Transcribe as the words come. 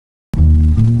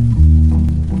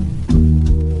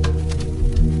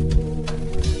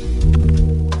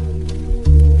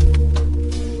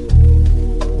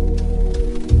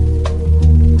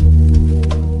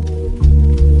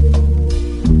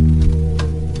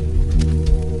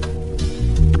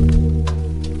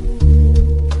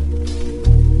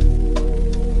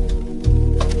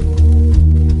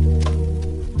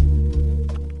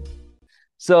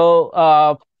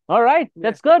All right,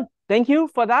 that's good. Thank you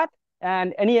for that.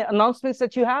 And any announcements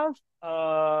that you have?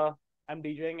 I'm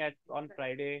DJing on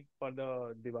Friday for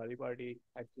the Diwali party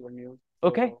at CMU.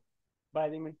 Okay. But I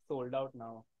think it's sold out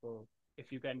now. So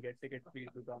if you can get tickets, please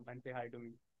do come and say hi to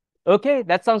me. Okay,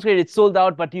 that sounds great. It's sold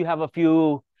out, but you have a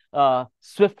few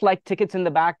Swift-like tickets in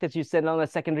the back that you sell on the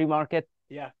secondary market.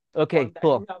 Yeah. Okay,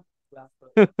 cool.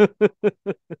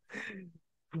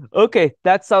 Okay,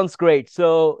 that sounds great.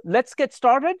 So let's get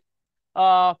started.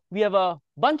 We have a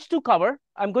bunch to cover.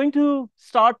 I'm going to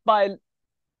start by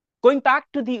going back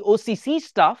to the OCC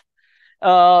stuff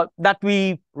that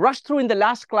we rushed through in the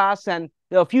last class, and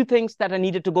there are a few things that I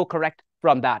needed to go correct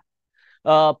from that.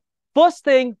 First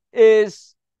thing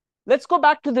is, let's go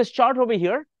back to this chart over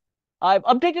here. I've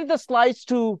updated the slides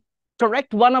to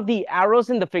correct one of the arrows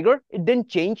in the figure. It didn't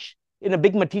change in a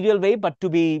big material way, but to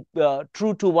be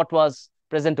true to what was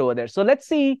present over there. So let's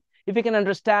see if we can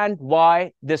understand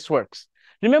why this works.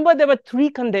 Remember, there were three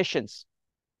conditions.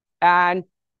 And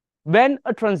when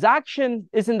a transaction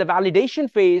is in the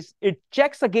validation phase, it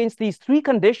checks against these three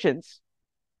conditions.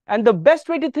 And the best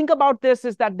way to think about this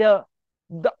is that the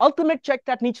ultimate check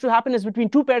that needs to happen is between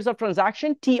two pairs of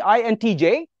transaction, Ti and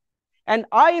Tj. And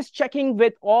I is checking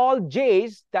with all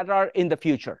J's that are in the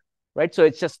future, right? So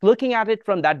it's just looking at it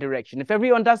from that direction. If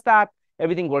everyone does that,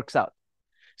 everything works out.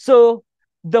 So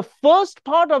the first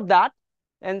part of that,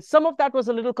 and some of that was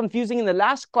a little confusing in the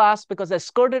last class because I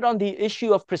skirted on the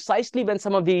issue of precisely when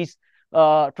some of these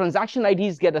transaction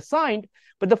IDs get assigned.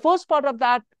 But the first part of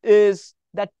that is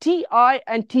that Ti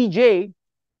and Tj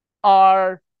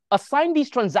are assigned these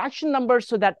transaction numbers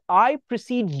so that I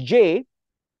precedes J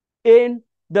in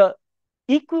the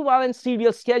equivalent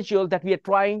serial schedule that we are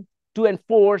trying to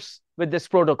enforce with this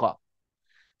protocol.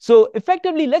 So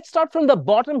effectively, let's start from the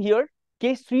bottom here,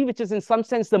 case 3, which is in some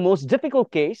sense the most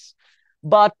difficult case,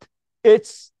 but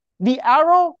it's the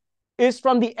arrow is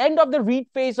from the end of the read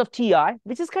phase of Ti,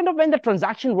 which is kind of when the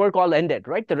transaction work all ended,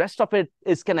 right? The rest of it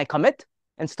is can I commit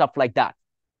and stuff like that.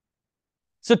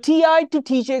 So Ti to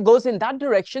Tj goes in that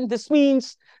direction. This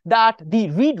means that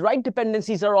the read-write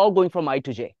dependencies are all going from I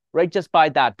to J, right? Just by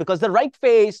that, because the write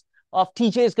phase of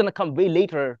Tj is going to come way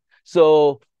later.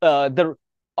 So the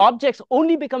objects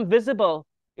only become visible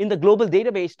in the global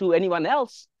database to anyone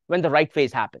else when the write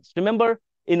phase happens. Remember,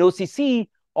 in OCC,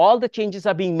 all the changes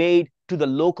are being made to the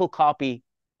local copy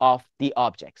of the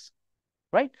objects,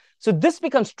 right? So this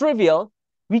becomes trivial.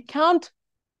 We can't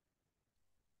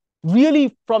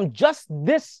really, from just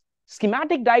this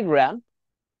schematic diagram,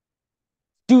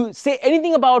 to say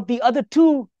anything about the other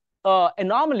two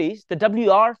anomalies, the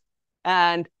WR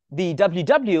and the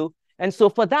WW. And so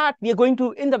for that, we are going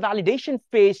to, in the validation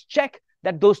phase, check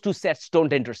that those two sets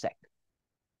don't intersect.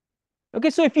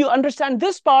 Okay, so if you understand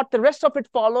this part, the rest of it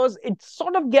follows. It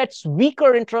sort of gets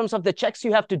weaker in terms of the checks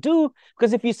you have to do,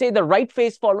 because if you say the write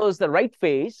phase follows the write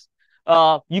phase,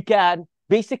 you can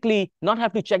basically not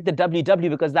have to check the WW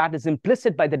because that is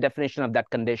implicit by the definition of that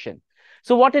condition.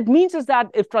 So what it means is that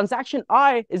if transaction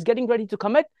I is getting ready to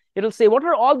commit, it'll say, what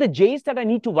are all the J's that I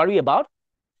need to worry about?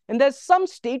 And there's some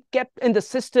state kept in the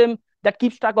system that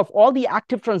keeps track of all the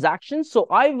active transactions. So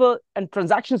and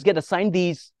transactions get assigned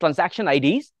these transaction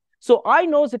IDs. So I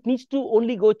knows it needs to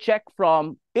only go check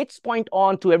from its point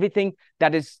on to everything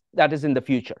that is in the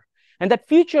future. And that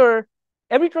future,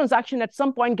 every transaction at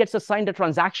some point gets assigned a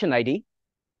transaction ID.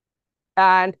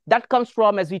 And that comes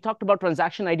from, as we talked about,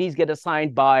 transaction IDs get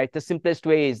assigned by the simplest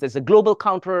way is there's a global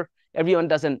counter. Everyone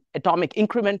does an atomic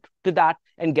increment to that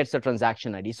and gets a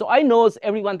transaction ID. So I knows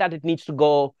everyone that it needs to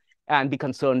go and be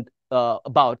concerned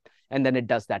about, and then it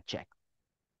does that check.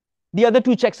 The other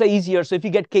two checks are easier. So if you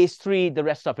get case 3, the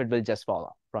rest of it will just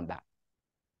follow from that.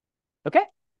 Okay?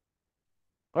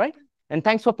 All right. And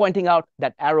thanks for pointing out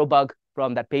that arrow bug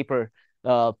from that paper.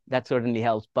 That certainly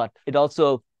helps. But it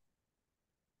also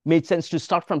made sense to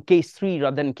start from case 3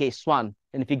 rather than case 1.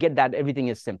 And if you get that, everything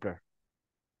is simpler.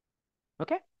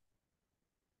 Okay?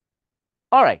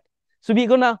 All right. So we're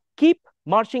going to keep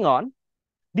marching on.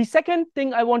 The second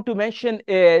thing I want to mention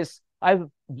is I've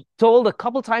told a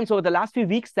couple times over the last few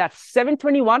weeks that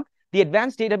 721, the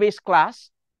advanced database class,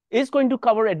 is going to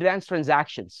cover advanced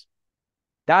transactions.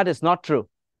 That is not true.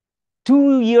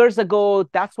 2 years ago,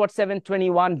 that's what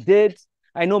 721 did.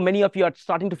 I know many of you are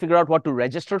starting to figure out what to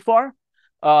register for.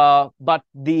 But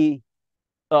the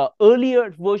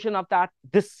earlier version of that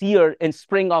this year in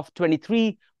spring of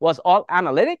 23 was all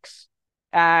analytics.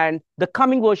 And the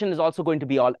coming version is also going to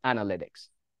be all analytics.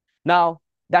 Now,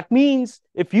 that means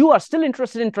if you are still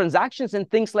interested in transactions and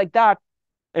things like that,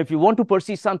 if you want to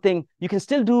pursue something, you can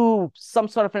still do some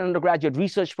sort of an undergraduate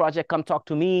research project. Come talk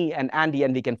to me and Andy,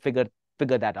 and we can figure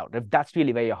figure that out, if that's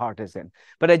really where your heart is in.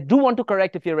 But I do want to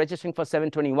correct, if you're registering for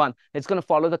 721, it's going to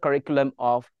follow the curriculum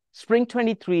of Spring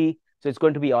 23. So it's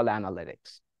going to be all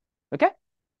analytics. Okay?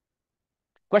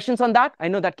 Questions on that? I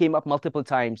know that came up multiple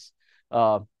times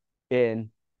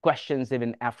in questions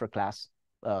even after class,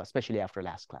 especially after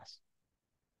last class.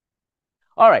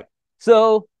 All right.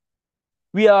 So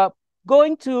we are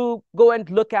going to go and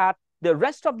look at the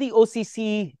rest of the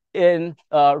OCC in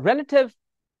relatively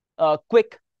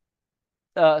quickly.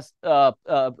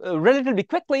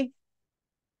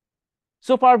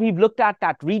 So far, we've looked at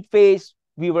that read phase.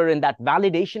 We were in that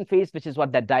validation phase, which is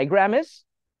what that diagram is.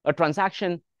 A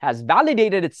transaction has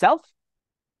validated itself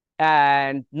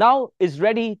and now is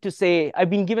ready to say, I've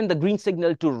been given the green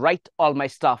signal to write all my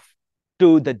stuff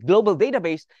to the global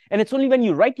database. And it's only when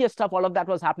you write your stuff, all of that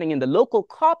was happening in the local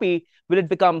copy, will it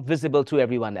become visible to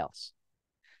everyone else.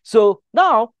 So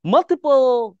now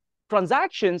multiple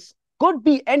transactions could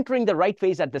be entering the write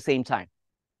phase at the same time.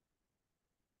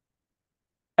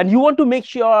 And you want to make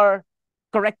sure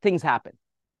correct things happen.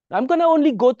 I'm going to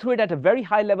only go through it at a very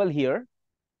high level here.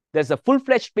 There's a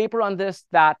full-fledged paper on this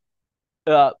that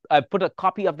I put a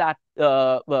copy of that,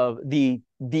 the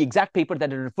exact paper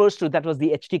that it refers to. That was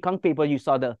the H.T. Kung paper. You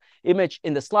saw the image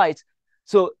in the slides.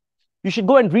 So you should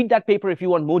go and read that paper if you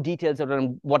want more details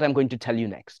around what I'm going to tell you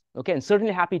next. Okay, and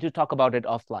certainly happy to talk about it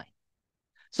offline.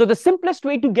 So the simplest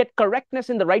way to get correctness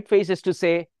in the write phase is to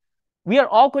say, we are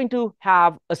all going to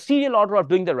have a serial order of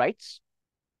doing the writes.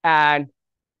 And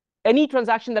any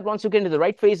transaction that wants to get into the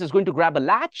write phase is going to grab a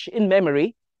latch in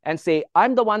memory and say,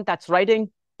 I'm the one that's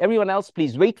writing. Everyone else,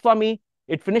 please wait for me.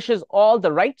 It finishes all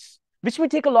the writes, which may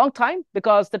take a long time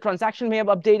because the transaction may have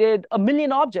updated 1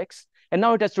 million objects, and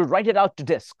now it has to write it out to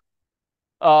disk.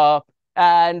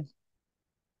 And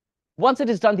once it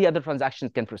is done, the other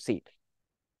transactions can proceed.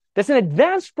 There's an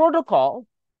advanced protocol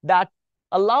that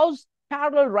allows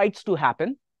parallel writes to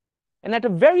happen. And at a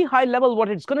very high level, what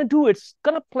it's going to do, it's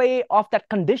going to play off that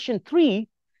condition 3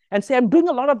 and say, I'm doing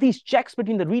a lot of these checks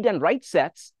between the read and write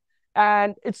sets.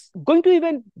 And it's going to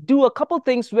even do a couple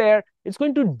things where it's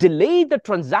going to delay the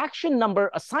transaction number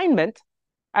assignment,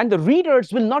 and the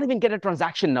readers will not even get a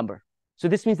transaction number. So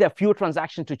this means there are fewer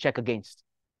transactions to check against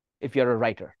if you're a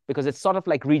writer, because it's sort of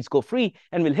like reads go free.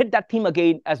 And we'll hit that theme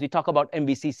again as we talk about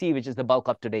MVCC, which is the bulk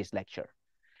of today's lecture.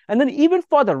 And then even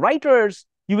for the writers,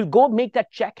 you will go make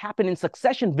that check happen in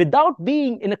succession without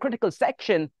being in a critical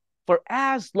section for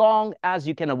as long as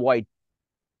you can avoid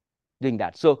doing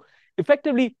that. So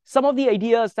effectively, some of the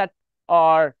ideas that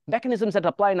are mechanisms that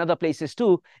apply in other places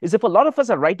too is if a lot of us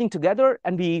are writing together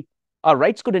and our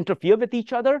writes could interfere with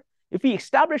each other, if we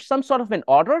establish some sort of an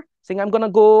order, saying I'm going to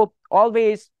go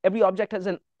always, every object has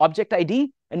an object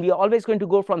ID, and we are always going to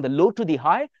go from the low to the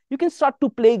high, you can start to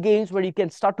play games where you can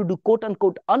start to do quote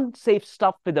unquote unsafe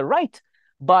stuff with the write,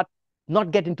 but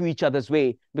not get into each other's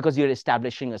way because you're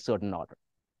establishing a certain order.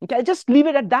 Okay, I'll just leave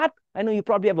it at that. I know you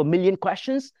probably have 1 million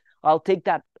questions. I'll take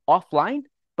that offline,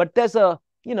 but there's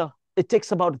it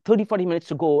takes about 30, 40 minutes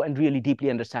to go and really deeply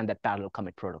understand that parallel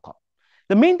commit protocol.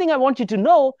 The main thing I want you to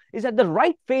know is that the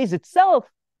write phase itself,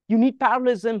 you need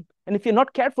parallelism. And if you're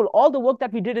not careful, all the work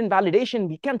that we did in validation,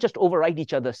 we can't just overwrite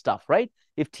each other's stuff, right?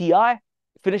 If TI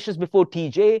finishes before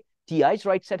TJ, TI's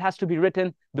write set has to be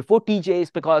written before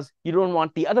TJ's, because you don't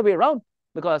want the other way around,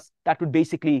 because that would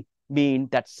basically mean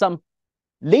that some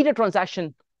later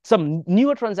transaction, some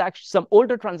newer transaction, some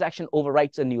older transaction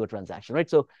overwrites a newer transaction, right?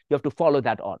 So you have to follow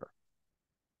that order.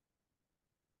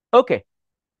 Okay,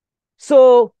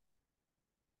 so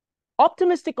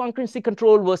optimistic concurrency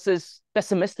control versus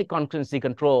pessimistic concurrency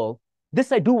control.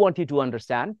 This I do want you to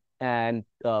understand, and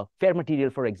fair material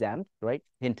for exam, right?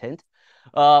 Hint, hint,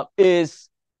 is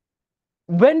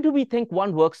when do we think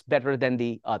one works better than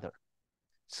the other?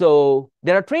 So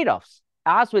there are trade-offs.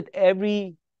 As with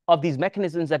every of these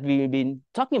mechanisms that we've been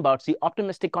talking about, see,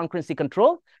 optimistic concurrency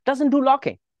control doesn't do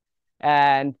locking.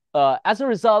 And as a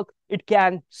result, it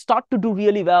can start to do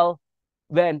really well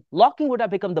when locking would have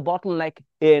become the bottleneck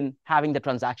in having the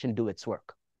transaction do its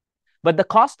work. But the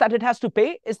cost that it has to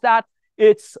pay is that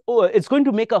it's going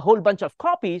to make a whole bunch of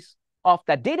copies of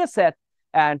that data set,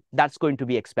 and that's going to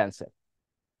be expensive.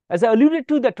 As I alluded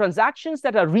to, the transactions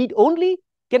that are read-only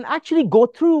can actually go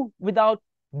through without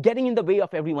getting in the way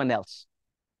of everyone else.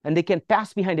 And they can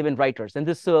pass behind even writers. And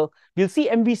this, we'll see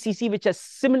MVCC, which has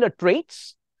similar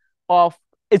traits of,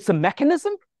 it's a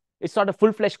mechanism. It's not a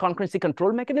full-fledged concurrency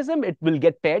control mechanism. It will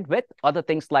get paired with other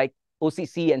things like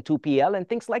OCC and 2PL and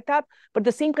things like that. But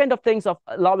the same kind of things of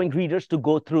allowing readers to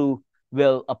go through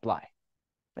will apply.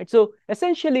 Right? So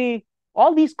essentially,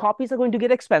 all these copies are going to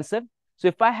get expensive. So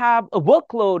if I have a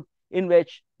workload in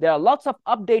which there are lots of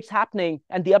updates happening,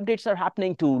 and the updates are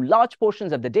happening to large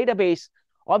portions of the database,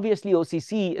 obviously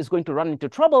OCC is going to run into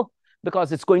trouble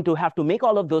because it's going to have to make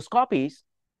all of those copies.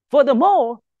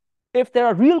 Furthermore, if there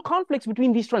are real conflicts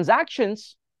between these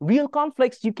transactions, real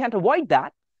conflicts, you can't avoid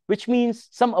that, which means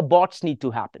some aborts need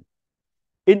to happen.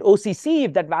 In OCC,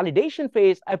 if that validation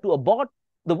phase, I have to abort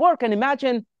the work. And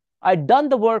imagine I'd done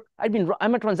the work,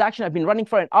 I'm a transaction, I've been running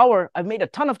for an hour, I've made a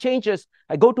ton of changes,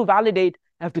 I go to validate,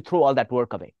 I have to throw all that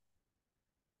work away.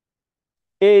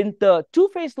 In the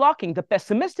two-phase locking, the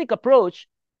pessimistic approach,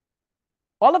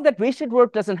 all of that wasted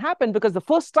work doesn't happen because the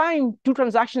first time two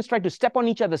transactions try to step on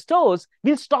each other's toes,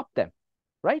 we'll stop them,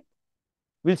 right?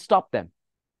 We'll stop them.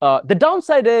 The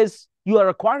downside is you are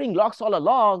acquiring locks all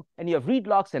along, and you have read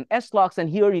locks and S locks, and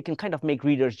here you can kind of make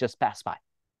readers just pass by.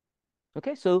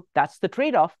 Okay, so that's the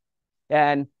trade-off.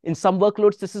 And in some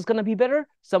workloads, this is going to be better.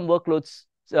 Some workloads,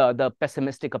 the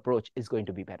pessimistic approach is going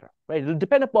to be better, right? It'll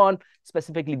depend upon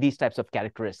specifically these types of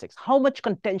characteristics. How much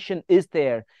contention is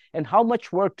there, and how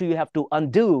much work do you have to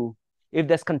undo if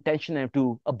there's contention and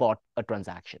to abort a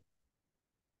transaction?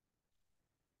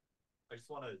 I just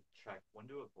want to check, when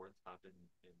do aborts happen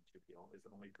in 2PL? Is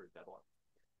it only for deadlock?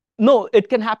 No, it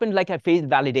can happen like at phase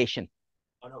validation.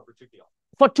 Oh, no, for 2PL.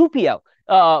 For 2PL,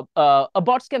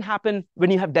 aborts can happen when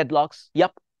you have deadlocks.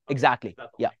 Yep, okay, exactly.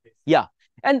 Yeah, yeah.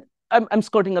 And I'm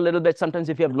skirting a little bit. Sometimes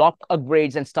if you have lock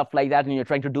upgrades and stuff like that, and you're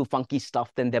trying to do funky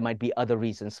stuff, then there might be other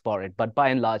reasons for it. But by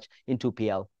and large, in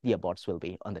 2PL, the aborts will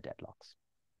be on the deadlocks.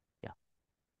 Yeah.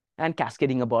 And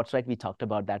cascading aborts, right? We talked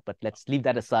about that, but let's leave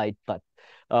that aside. But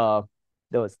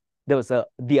there was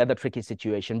the other tricky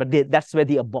situation. But that's where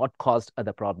the abort caused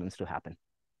other problems to happen.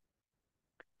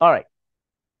 All right.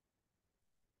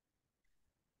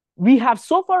 We have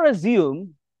so far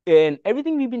assumed in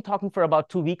everything we've been talking for about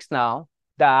 2 weeks now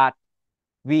that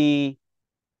we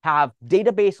have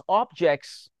database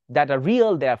objects that are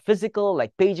real, they are physical,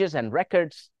 like pages and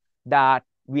records that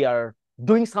we are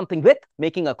doing something with,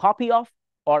 making a copy of,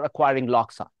 or acquiring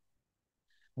locks on.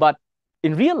 But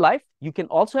in real life, you can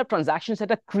also have transactions that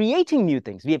are creating new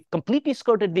things. We have completely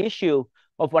skirted the issue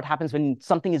of what happens when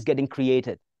something is getting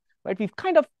created, right? We've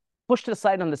kind of pushed it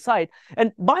aside on the side.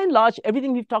 And by and large,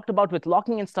 everything we've talked about with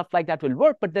locking and stuff like that will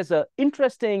work. But there's an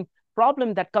interesting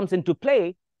problem that comes into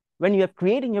play. When you have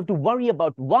creating, you have to worry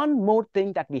about one more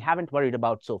thing that we haven't worried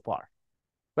about so far,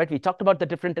 right? We talked about the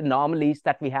different anomalies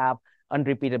that we have,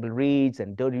 unrepeatable reads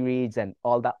and dirty reads and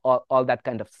all that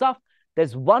kind of stuff.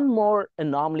 There's one more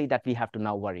anomaly that we have to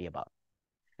now worry about.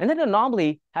 And that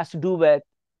anomaly has to do with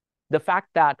the fact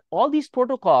that all these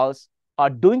protocols are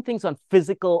doing things on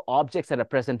physical objects that are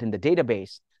present in the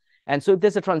database. And so if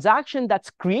there's a transaction that's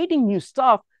creating new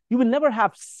stuff, you will never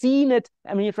have seen it.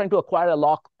 I mean, you're trying to acquire a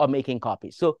lock or making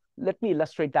copies. So let me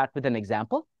illustrate that with an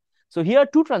example. So here are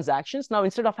two transactions. Now,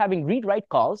 instead of having read-write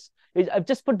calls, I've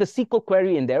just put the SQL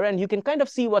query in there, and you can kind of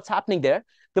see what's happening there.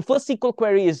 The first SQL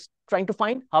query is trying to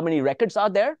find how many records are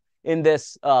there in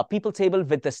this people table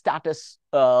with the status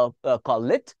called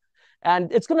lit.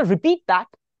 And it's going to repeat that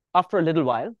after a little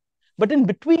while. But in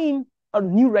between, a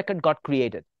new record got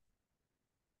created.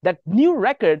 That new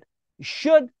record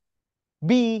should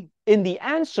be in the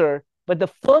answer, but the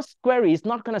first query is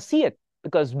not going to see it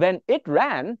because when it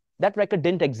ran, that record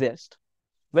didn't exist.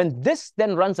 When this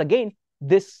then runs again,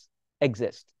 this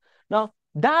exists. Now,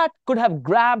 that could have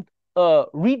grabbed a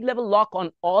read level lock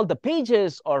on all the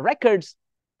pages or records,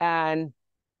 and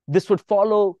this would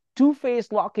follow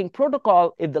two-phase locking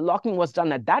protocol if the locking was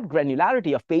done at that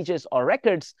granularity of pages or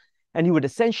records, and you would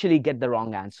essentially get the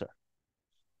wrong answer.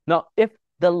 Now, if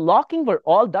the locking were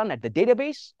all done at the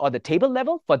database or the table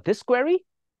level for this query,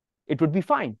 it would be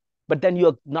fine. But then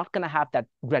you're not going to have that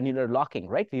granular locking,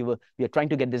 right? We are trying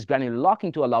to get this granular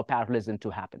locking to allow parallelism to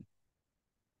happen.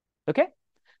 Okay?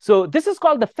 So this is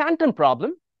called the phantom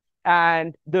problem.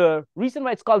 And the reason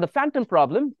why it's called the phantom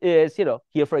problem is,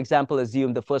 here, for example,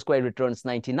 assume the first query returns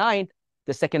 99.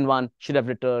 The second one will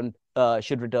return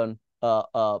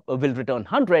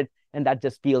 100. And that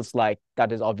just feels like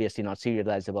that is obviously not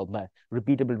serializable. But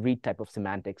repeatable read type of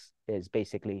semantics is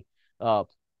basically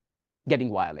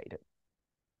getting violated.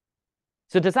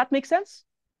 So does that make sense?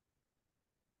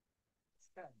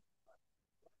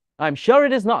 I'm sure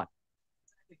it is not.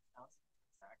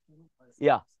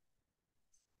 Yeah.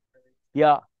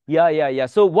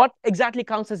 So what exactly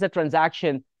counts as a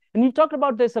transaction? And we've talked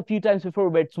about this a few times before,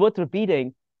 but it's worth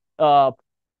repeating.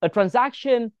 A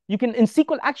transaction, you can in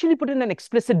SQL actually put in an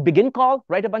explicit begin call,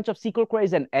 write a bunch of SQL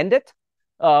queries and end it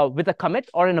with a commit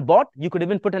or an abort. You could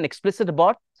even put an explicit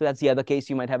abort. So that's the other case,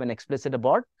 you might have an explicit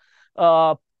abort.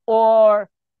 Or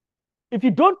if you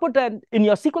don't put in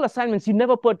your SQL assignments, you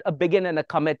never put a begin and a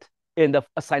commit in the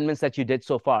assignments that you did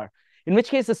so far, in which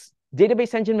case this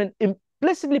database engine will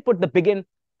implicitly put the begin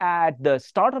at the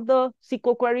start of the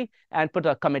SQL query and put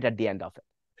a commit at the end of it.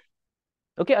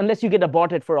 Okay, unless you get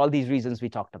aborted for all these reasons we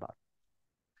talked about.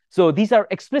 So these are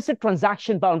explicit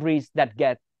transaction boundaries that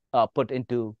get put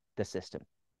into the system.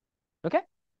 Okay?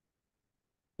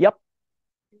 Yep.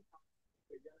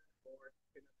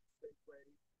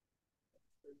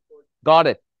 Got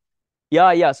it.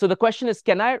 Yeah. So the question is,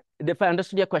 if I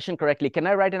understood your question correctly, can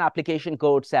I write an application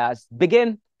code says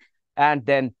begin and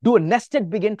then do a nested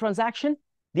begin transaction?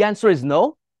 The answer is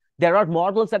no. There are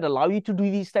models that allow you to do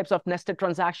these types of nested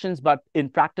transactions, but in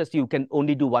practice, you can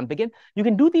only do one begin. You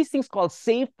can do these things called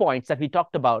save points that we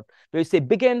talked about, where you say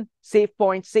begin, save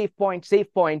point, save point,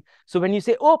 save point. So when you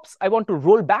say, oops, I want to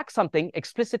roll back something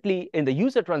explicitly in the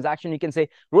user transaction, you can say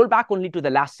roll back only to the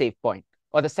last save point,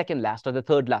 or the second last, or the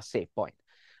third last save point.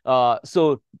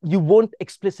 So you won't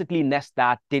explicitly nest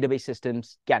that. Database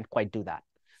systems can't quite do that.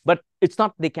 But it's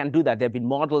not they can't do that. There have been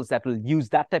models that will use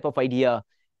that type of idea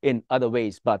in other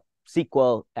ways, but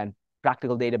SQL and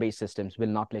practical database systems will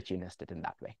not let you nest it in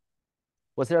that way.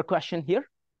 Was there a question here?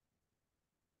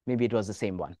 Maybe it was the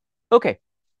same one. Okay.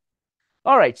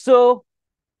 All right. So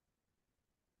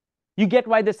you get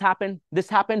why this happened. This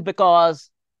happened because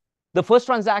the first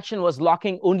transaction was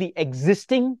locking only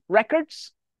existing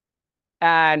records,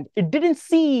 and it won't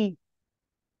see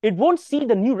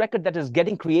the new record that is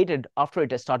getting created after it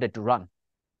has started to run.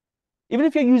 Even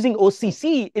if you're using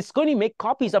OCC, it's going to make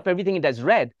copies of everything it has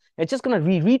read. It's just going to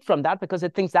reread from that because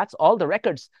it thinks that's all the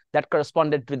records that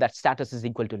corresponded with that status is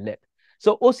equal to lit.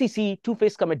 So OCC,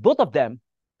 two-phase commit, both of them,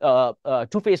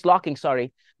 two-phase locking,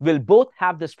 sorry, will both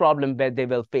have this problem where they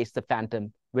will face the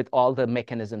phantom with all the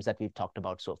mechanisms that we've talked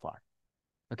about so far.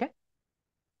 Okay?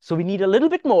 So we need a little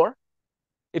bit more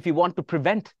if you want to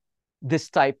prevent this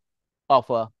type of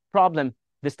a problem,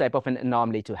 this type of an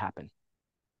anomaly to happen.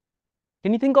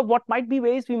 Can you think of what might be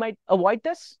ways we might avoid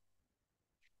this?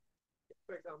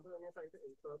 For example, when you're trying to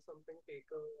insert something, take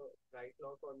a right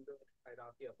lock on the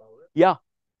hierarchy above it. Yeah.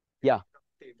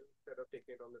 Table instead of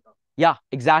taking it on the top. Yeah,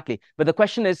 exactly. But the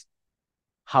question is,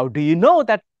 how do you know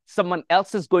that someone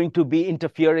else is going to be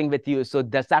interfering with you? So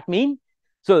does that mean?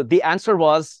 So the answer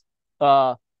was,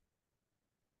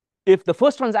 if the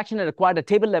first transaction had required a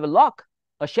table level lock,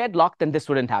 a shared lock, then this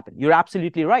wouldn't happen. You're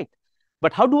absolutely right.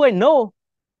 But how do I know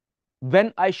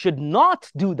when I should not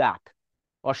do that?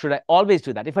 Or should I always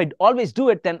do that? If I always do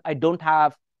it, then I don't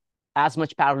have as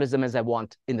much parallelism as I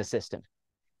want in the system.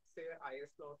 Say IS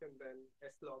lock and then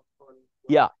S lock on.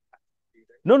 Yeah.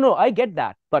 No, I get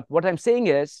that. But what I'm saying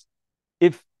is,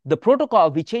 if the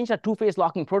protocol, we change our two-phase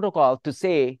locking protocol to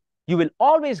say, you will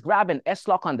always grab an S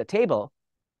lock on the table,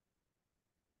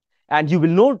 and you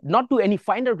will not do any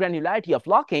finer granularity of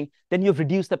locking, then you've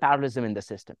reduced the parallelism in the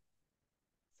system.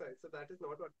 Sorry, so that is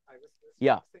not what I was saying.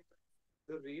 Yeah.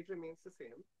 The read remains the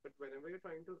same, but whenever you're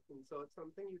trying to insert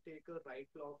something, you take a right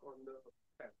lock on the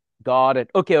pen. Got it.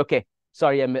 Okay.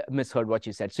 Sorry, I misheard what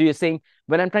you said. So you're saying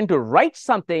when I'm trying to write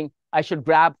something, I should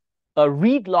grab a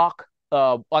read lock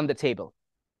on the table,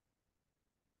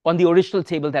 on the original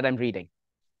table that I'm reading.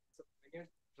 So when you're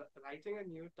writing a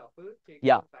new tuple, take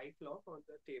Yeah. the right lock on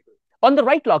the table. On the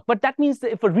right lock, but that means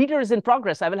that if a reader is in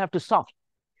progress, I will have to stop.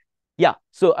 Yeah,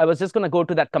 so I was just going to go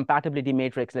to that compatibility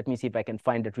matrix. Let me see if I can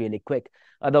find it really quick.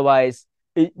 Otherwise,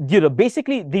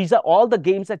 basically, these are all the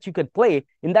games that you could play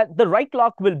in that the right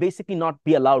lock will basically not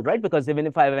be allowed, right? Because even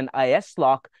if I have an IS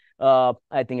lock,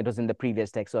 I think it was in the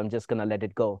previous text, so I'm just going to let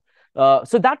it go.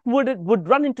 So that would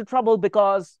run into trouble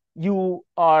because you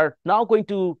are now going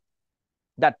to,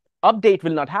 that update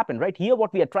will not happen, right? Here,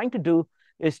 what we are trying to do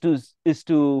is to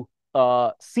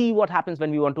see what happens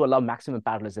when we want to allow maximum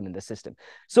parallelism in the system.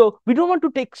 So we don't want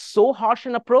to take so harsh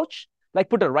an approach, like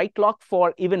put a right lock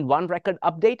for even one record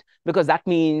update, because that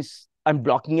means I'm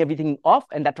blocking everything off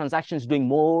and that transaction is doing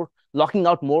more, locking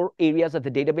out more areas of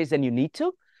the database than you need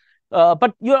to.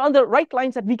 But you're on the right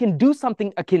lines that we can do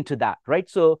something akin to that, right?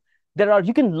 So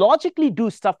you can logically do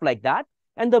stuff like that.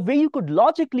 And the way you could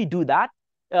logically do that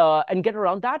and get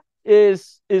around that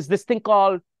is this thing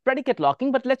called predicate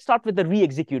locking, but let's start with the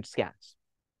re-execute scans.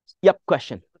 Yep,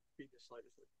 question. Previous slide,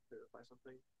 just to clarify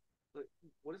something. Like,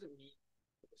 what does it mean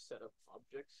with a set of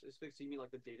objects? So you mean like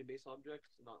the database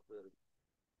objects, not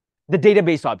the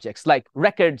database objects, like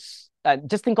records.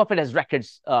 Just think of it as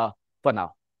records for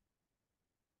now.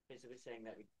 Basically saying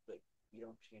that we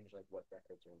don't change like what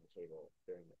records are in the table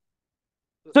during the.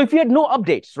 So if you had no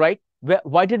updates, right?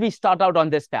 Why did we start out on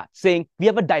this path? Saying we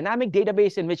have a dynamic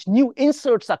database in which new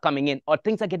inserts are coming in or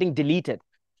things are getting deleted.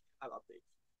 have updates.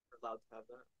 We're allowed to have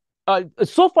that.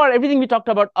 So far, everything we talked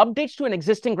about, updates to an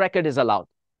existing record is allowed.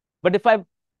 But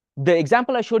the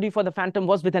example I showed you for the phantom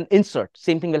was with an insert.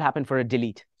 Same thing will happen for a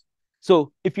delete.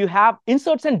 So if you have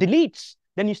inserts and deletes,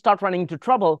 then you start running into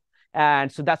trouble.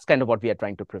 And so that's kind of what we are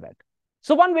trying to prevent.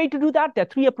 So one way to do that, there are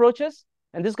 3 approaches.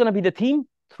 And this is going to be the theme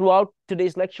throughout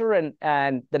today's lecture.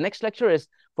 And the next lecture is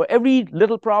for every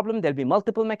little problem, there'll be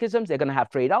multiple mechanisms. They're going to have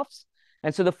trade-offs.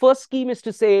 And so the first scheme is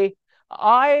to say,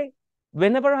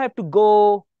 whenever I have to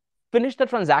go finish the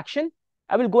transaction,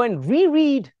 I will go and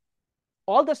reread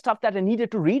all the stuff that I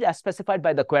needed to read as specified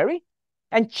by the query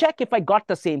and check if I got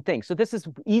the same thing. So this is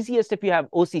easiest if you have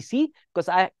OCC, because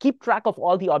I keep track of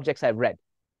all the objects I've read.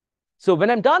 So when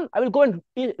I'm done, I will go and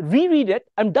reread it.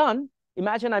 I'm done.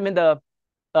 Imagine I'm in the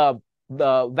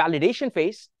validation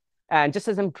phase. And just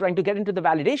as I'm trying to get into the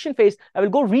validation phase, I will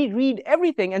go reread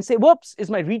everything and say, whoops, is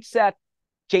my read set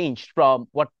changed from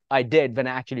what I did when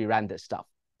I actually ran this stuff?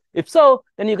 If so,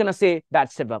 then you're going to say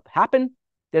bad step-up happened.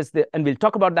 And we'll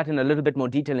talk about that in a little bit more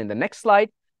detail in the next slide.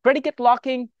 Predicate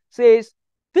locking says,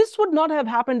 this would not have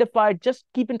happened if I just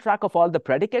keeping track of all the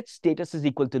predicates. Status is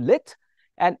equal to lit.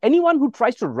 And anyone who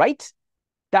tries to write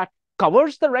that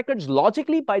covers the records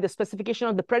logically by the specification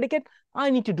of the predicate, I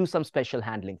need to do some special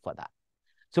handling for that.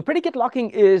 So predicate locking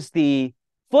is the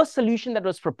first solution that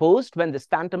was proposed when this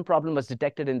phantom problem was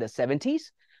detected in the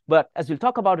 70s. But as we'll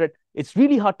talk about it, it's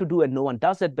really hard to do and no one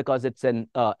does it because it's an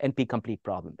NP-complete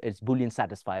problem. It's Boolean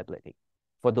satisfiability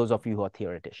for those of you who are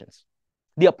theoreticians.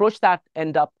 The approach that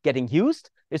end up getting used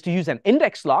is to use an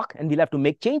index lock, and we'll have to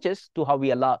make changes to how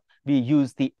we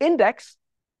use the index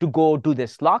to go do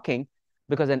this locking,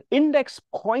 because an index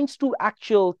points to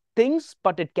actual things,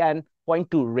 but it can point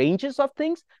to ranges of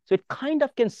things. So it kind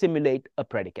of can simulate a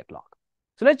predicate lock.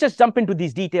 So let's just jump into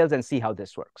these details and see how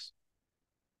this works.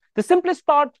 The simplest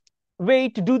way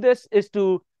to do this is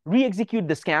to re-execute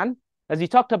the scan. As we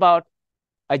talked about,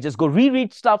 I just go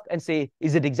reread stuff and say,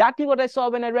 is it exactly what I saw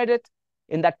when I read it?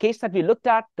 In that case that we looked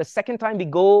at, the second time we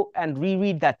go and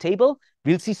reread that table,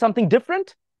 we'll see something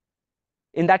different.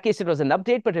 In that case, it was an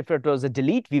update, but if it was a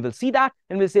delete, we will see that.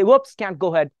 And we'll say, whoops, can't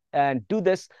go ahead and do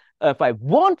this. If I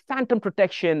want phantom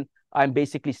protection, I'm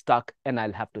basically stuck and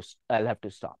I'll have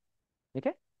to stop.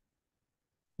 Okay?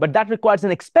 But that requires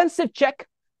an expensive check.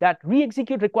 That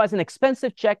re-execute requires an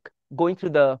expensive check going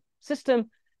through the system.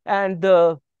 And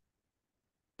the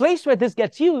place where this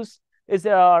gets used is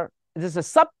there's a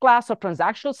subclass of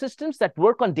transactional systems that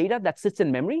work on data that sits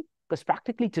in memory. Because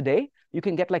practically today, you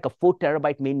can get like a 4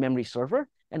 terabyte main memory server,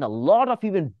 and a lot of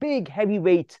even big,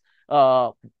 heavyweight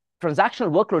transactional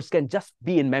workloads can just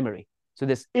be in memory. So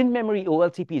this in-memory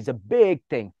OLTP is a big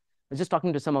thing. I was just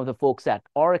talking to some of the folks at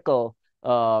Oracle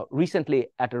recently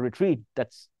at a retreat.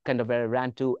 That's kind of where I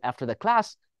ran to after the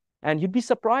class. And you'd be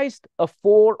surprised, a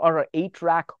 4 or an 8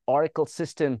 rack Oracle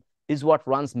system is what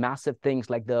runs massive things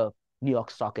like the New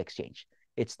York Stock Exchange.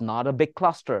 It's not a big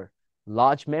cluster.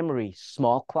 Large memory,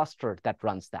 small cluster that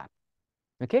runs that,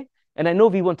 okay? And I know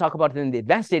we won't talk about it in the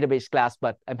advanced database class,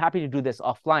 but I'm happy to do this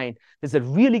offline. There's a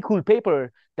really cool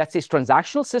paper that says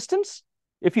transactional systems,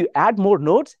 if you add more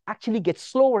nodes, actually get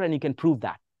slower, and you can prove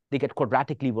that. They get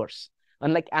quadratically worse.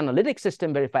 Unlike analytic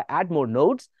system, where if I add more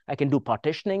nodes, I can do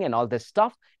partitioning and all this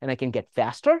stuff, and I can get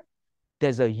faster.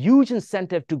 There's a huge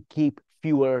incentive to keep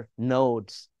fewer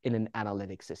nodes in an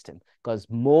analytic system, because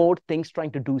more things trying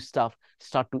to do stuff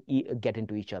start to get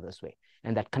into each other's way.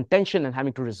 And that contention and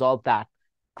having to resolve that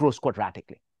grows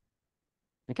quadratically.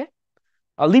 Okay?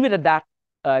 I'll leave it at that,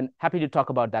 and happy to talk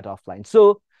about that offline.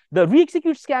 So the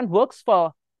re-execute scan works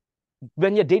for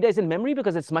when your data is in memory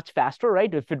because it's much faster,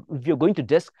 right? If you're going to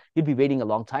disk, you'd be waiting a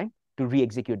long time to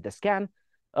re-execute the scan.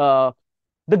 The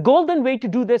golden way to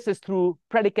do this is through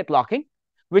predicate locking,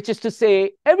 which is to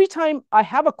say, every time I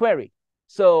have a query,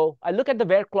 so I look at the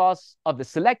where clause of the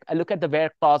select, I look at the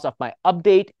where clause of my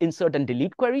update, insert, and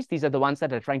delete queries. These are the ones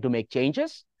that are trying to make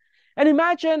changes. And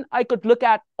imagine I could look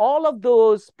at all of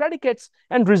those predicates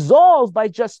and resolve by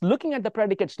just looking at the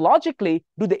predicates logically.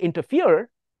 Do they interfere?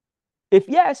 If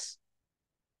yes,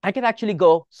 I can actually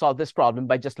go solve this problem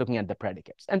by just looking at the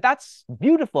predicates. And that's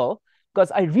beautiful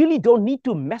because I really don't need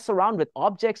to mess around with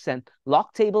objects and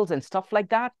lock tables and stuff like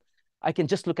that. I can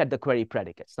just look at the query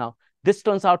predicates. Now, this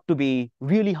turns out to be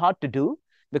really hard to do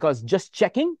because just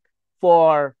checking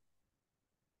for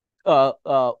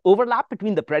overlap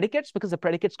between the predicates, because the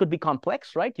predicates could be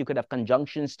complex, right? You could have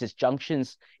conjunctions,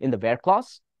 disjunctions in the where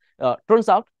clause. Turns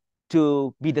out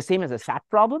to be the same as a SAT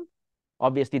problem.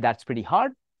 Obviously, that's pretty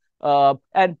hard.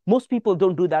 And most people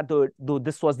don't do that, though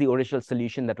this was the original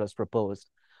solution that was proposed.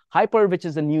 Hyper, which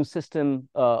is a new system,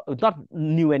 not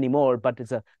new anymore, but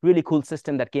it's a really cool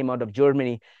system that came out of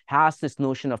Germany, has this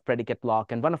notion of predicate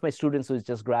lock. And one of my students who is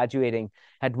just graduating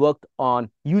had worked on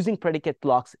using predicate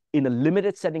locks in a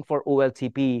limited setting for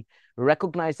OLTP,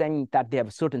 recognizing that they have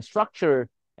a certain structure.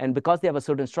 And because they have a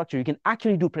certain structure, you can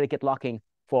actually do predicate locking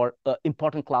for an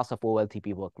important class of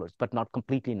OLTP workloads, but not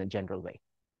completely in a general way.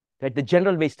 Right? The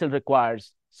general way still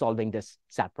requires solving this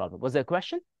SAT problem. Was there a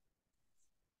question?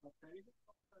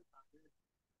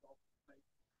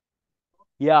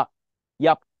 Yeah,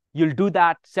 yep. You'll do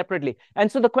that separately.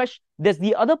 And so the question, there's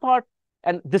the other part,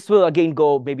 and this will again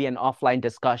go maybe an offline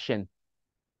discussion.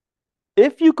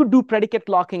 If you could do predicate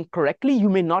locking correctly, you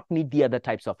may not need the other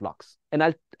types of locks.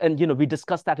 And we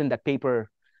discussed that in that paper,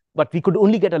 but we could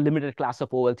only get a limited class of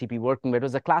OLTP working. It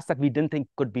was a class that we didn't think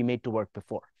could be made to work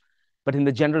before. But in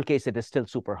the general case, it is still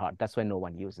super hard. That's why no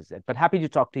one uses it. But happy to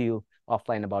talk to you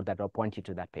offline about that or point you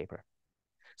to that paper.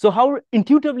 So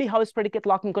intuitively, how is predicate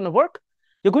locking going to work?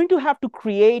 You're going to have to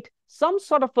create some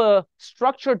sort of a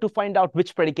structure to find out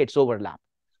which predicates overlap.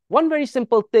 One very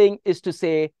simple thing is to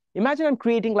say, imagine I'm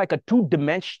creating like a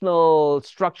two-dimensional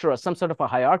structure or some sort of a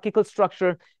hierarchical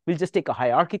structure. We'll just take a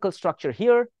hierarchical structure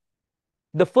here.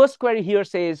 The first query here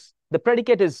says the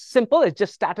predicate is simple. It's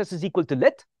just status is equal to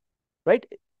lit, right?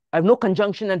 I have no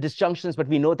conjunction and disjunctions, but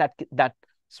we know that that's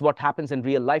what happens in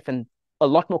real life, and a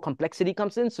lot more complexity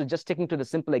comes in. So just sticking to the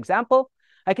simple example,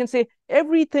 I can say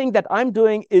everything that I'm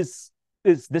doing is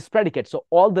this predicate. So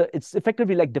it's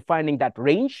effectively like defining that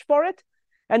range for it.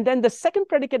 And then the second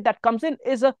predicate that comes in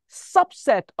is a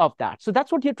subset of that. So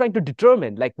that's what you're trying to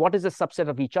determine, like what is a subset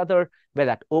of each other, where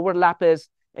that overlap is.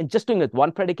 And just doing it with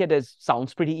one predicate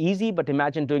sounds pretty easy, but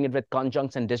imagine doing it with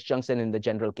conjuncts and disjuncts in the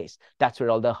general case. That's where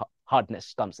all the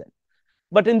hardness comes in.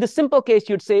 But in the simple case,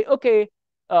 you'd say, okay,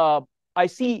 I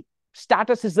see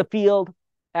status is the field,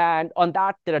 and on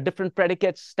that, there are different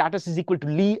predicates. Status is equal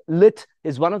to lit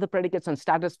is one of the predicates on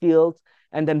status fields.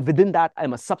 And then within that,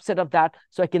 I'm a subset of that.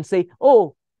 So I can say,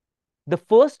 oh, the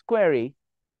first query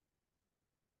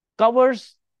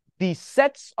covers the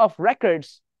sets of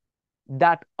records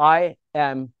that I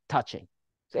am touching.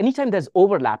 So anytime there's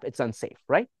overlap, it's unsafe,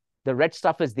 right? The red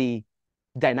stuff is the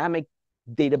dynamic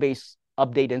database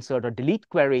update, insert, or delete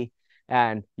query,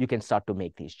 and you can start to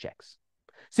make these checks.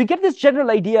 So you get this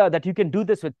general idea that you can do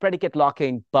this with predicate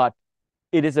locking, but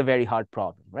it is a very hard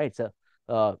problem, right? So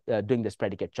doing this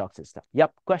predicate checks and stuff.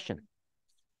 Yep, question.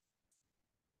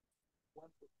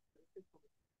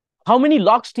 How many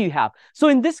locks do you have? So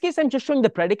in this case, I'm just showing the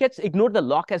predicates. Ignore the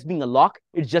lock as being a lock.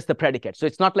 It's just the predicate. So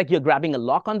it's not like you're grabbing a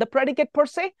lock on the predicate per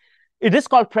se. It is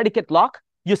called predicate lock.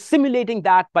 You're simulating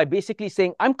that by basically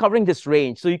saying, I'm covering this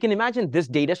range. So you can imagine this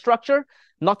data structure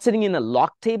not sitting in a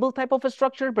lock table type of a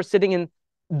structure, but sitting in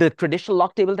the traditional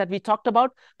lock table that we talked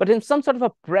about, but in some sort of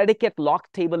a predicate lock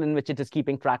table in which it is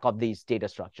keeping track of these data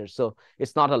structures. So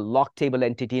it's not a lock table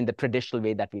entity in the traditional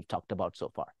way that we've talked about so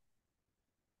far.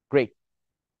 Great.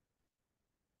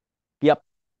 Yep.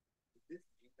 Does this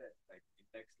mean that like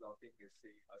index locking is say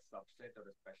a subset or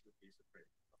a special case of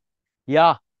predicate?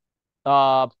 Yeah.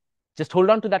 Just hold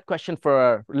on to that question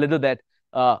for a little bit.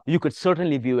 You could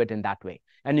certainly view it in that way.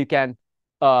 And you can,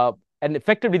 and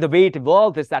effectively the way it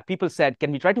evolved is that people said,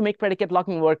 can we try to make predicate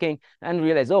locking working? And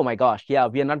realize, oh my gosh, yeah,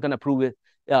 we are not going to prove it,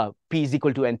 P is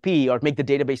equal to NP or make the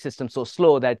database system so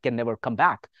slow that it can never come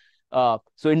back.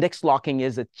 So index locking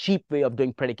is a cheap way of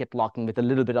doing predicate locking with a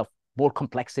little bit of more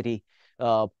complexity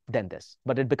than this,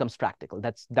 but it becomes practical.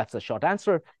 That's the short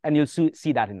answer, and you'll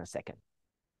see that in a second.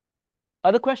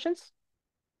 Other questions?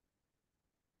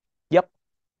 Yep.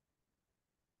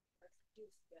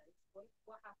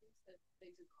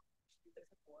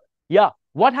 Yeah.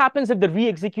 What happens if the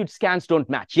re-execute scans don't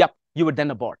match? Yep. You would then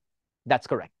abort. That's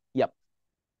correct. Yep.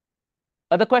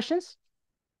 Other questions?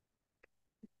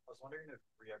 I was wondering if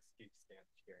re-execute scans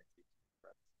guaranteed.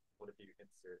 What if you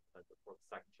insert like the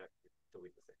second check to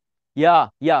delete the same?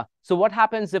 Yeah. So what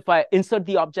happens if I insert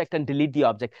the object and delete the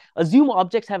object? Assume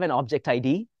objects have an object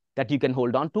ID that you can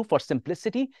hold on to for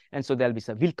simplicity. And so there'll be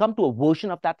some. We'll come to a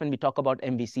version of that when we talk about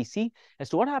MVCC as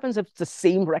to what happens if the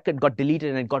same record got deleted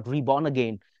and it got reborn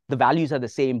again. The values are the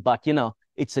same, but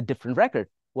it's a different record.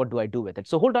 What do I do with it?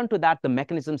 So hold on to that. The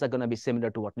mechanisms are going to be similar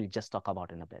to what we'll just talk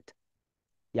about in a bit.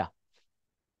 Yeah.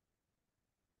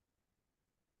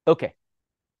 Okay.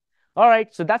 All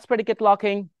right. So that's predicate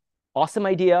locking. Awesome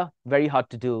idea. Very hard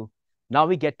to do. Now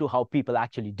we get to how people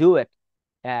actually do it.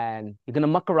 And you're going to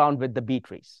muck around with the B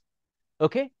trees.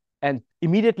 Okay? And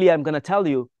immediately I'm going to tell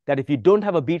you that if you don't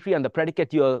have a B tree on the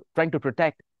predicate you're trying to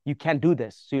protect, you can't do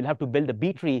this. So you'll have to build a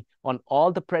B tree on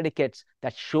all the predicates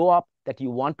that show up that you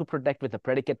want to protect with a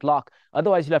predicate lock.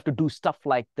 Otherwise, you'll have to do stuff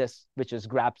like this, which is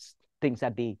grabs things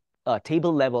at the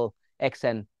table level, X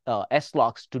and S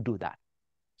locks to do that.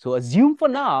 So assume for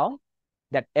now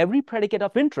that every predicate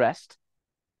of interest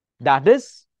that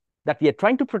we are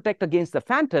trying to protect against the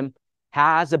phantom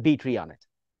has a B tree on it.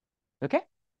 Okay?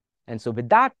 And so with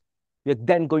that, we're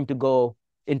then going to go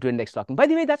into index locking. By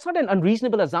the way, that's not an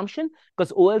unreasonable assumption,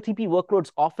 because OLTP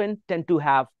workloads often tend to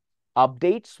have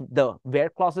updates. The where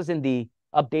clauses in the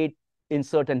update,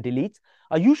 insert, and deletes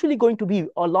are usually going to be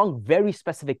along very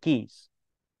specific keys.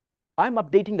 I'm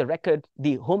updating the record,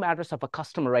 the home address of a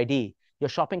customer ID. Your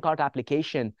shopping cart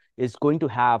application is going to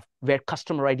have where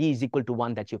customer ID is equal to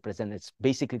 1 that you present. It's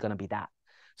basically going to be that.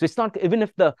 So it's not, even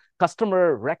if the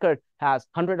customer record has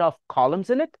 100 of columns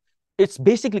in it, it's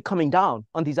basically coming down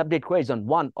on these update queries on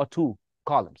 1 or 2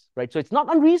 columns, right? So it's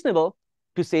not unreasonable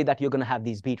to say that you're going to have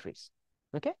these B trees,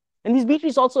 okay? And these B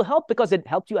trees also help because it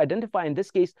helps you identify, in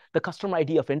this case, the customer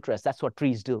ID of interest. That's what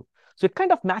trees do. So it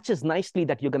kind of matches nicely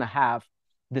that you're going to have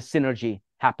this synergy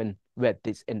happen with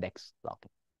this index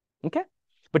locking, okay?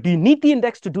 But you need the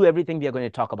index to do everything we are going to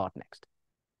talk about next.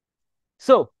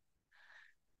 So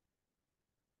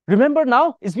remember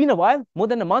now, it's been a while, more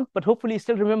than a month, but hopefully you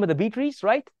still remember the B trees,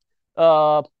 right?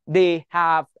 They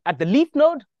have, at the leaf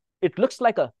node, it looks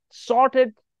like a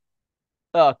sorted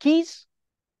keys.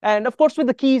 And of course, with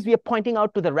the keys, we are pointing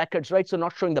out to the records, right? So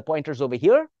not showing the pointers over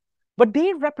here, but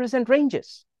they represent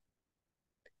ranges.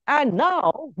 And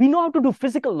now we know how to do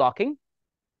physical locking.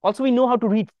 Also, we know how to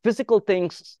read physical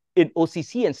things in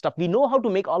OCC and stuff. We know how to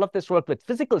make all of this work with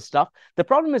physical stuff. The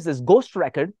problem is this ghost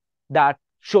record that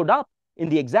showed up in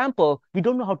the example. We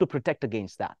don't know how to protect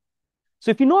against that. So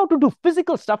if you know how to do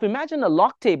physical stuff, imagine a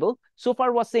lock table. So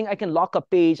far was saying I can lock a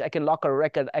page, I can lock a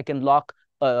record, I can lock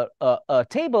a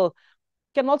table.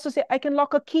 Can also say I can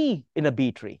lock a key in a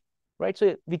B tree, right?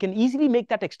 So we can easily make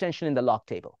that extension in the lock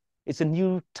table. It's a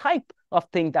new type of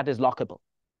thing that is lockable.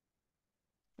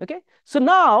 Okay, so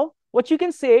now what you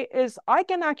can say is I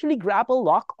can actually grab a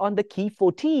lock on the key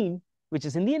 14, which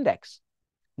is in the index.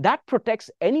 That protects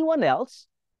anyone else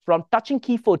from touching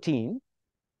key 14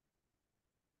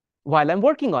 while I'm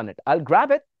working on it. I'll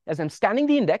grab it as I'm scanning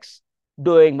the index,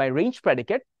 doing my range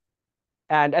predicate.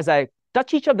 And as I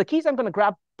touch each of the keys, I'm going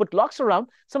to put locks around.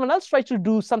 Someone else tries to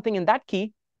do something in that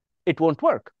key, it won't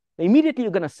work. Immediately,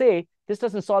 you're going to say, this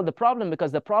doesn't solve the problem,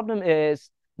 because the problem is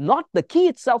not the key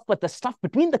itself, but the stuff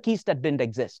between the keys that didn't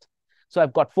exist. So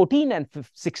I've got 14 and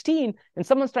 16, and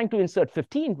someone's trying to insert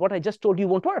 15. What I just told you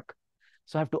won't work.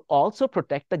 So I have to also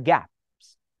protect the gaps.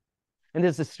 And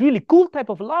there's this really cool type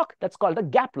of lock that's called a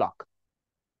gap lock.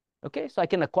 Okay, so I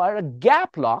can acquire a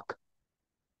gap lock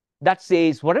that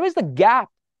says whatever is the gap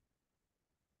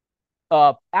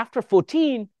after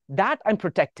 14, that I'm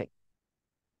protecting.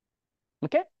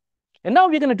 Okay, and now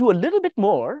we're going to do a little bit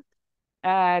more,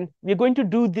 and we're going to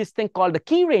do this thing called the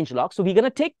key range lock. So we're going to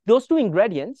take those two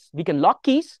ingredients. We can lock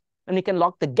keys, and we can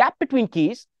lock the gap between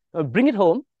keys, bring it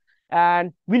home,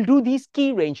 and we'll do these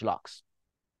key range locks.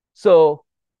 So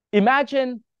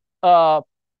imagine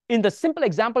in the simple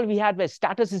example we had where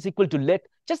status is equal to lit,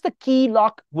 just the key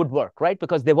lock would work, right?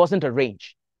 Because there wasn't a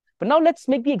range. But now let's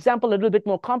make the example a little bit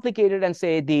more complicated and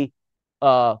say the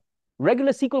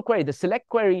regular SQL query, the select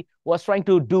query, was trying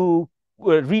to do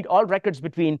read all records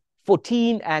between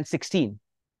 14 and 16.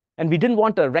 And we didn't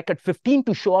want a record 15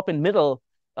 to show up in middle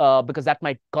because that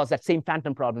might cause that same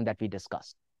phantom problem that we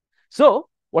discussed. So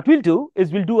what we'll do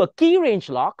is we'll do a key range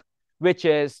lock, which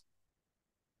is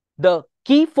the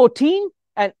key 14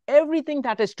 and everything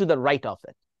that is to the right of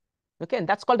it. Okay, and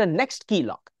that's called a next key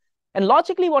lock. And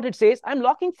logically what it says, I'm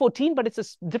locking 14, but it's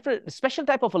a different special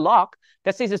type of a lock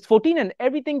that says it's 14 and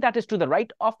everything that is to the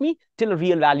right of me till a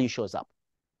real value shows up.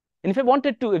 And if I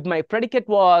wanted to, if my predicate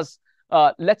was,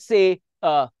 let's say,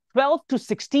 12 to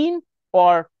 16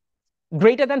 or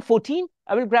greater than 14,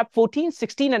 I will grab 14,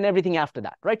 16, and everything after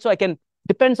that, right? So I can,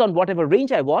 depends on whatever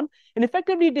range I want. And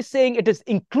effectively, it is saying it is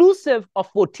inclusive of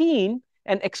 14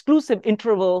 and exclusive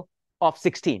interval of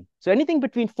 16. So anything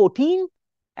between 14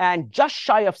 and just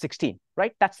shy of 16,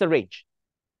 right? That's the range.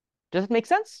 Does it make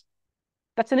sense?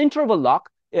 That's an interval lock.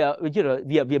 We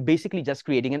are basically just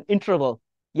creating an interval.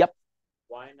 Yep.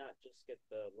 Why not just get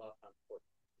the lock on 14?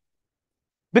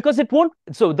 Because it won't.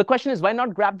 So the question is, why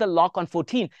not grab the lock on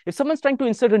 14? If someone's trying to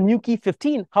insert a new key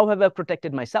 15, how have I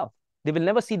protected myself? They will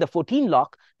never see the 14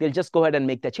 lock. They'll just go ahead and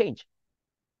make the change.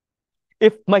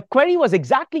 If my query was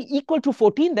exactly equal to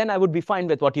 14, then I would be fine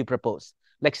with what you propose.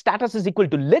 Like status is equal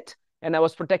to lit, and I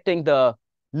was protecting the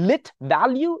lit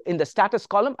value in the status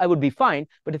column, I would be fine.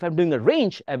 But if I'm doing a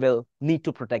range, I will need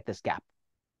to protect this gap.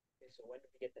 Okay, so when do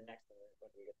we get the next one? When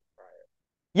do we get the prior?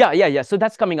 Yeah. So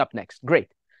that's coming up next.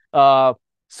 Great.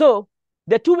 So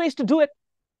there are two ways to do it.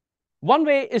 One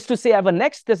way is to say I have a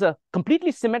next. There's a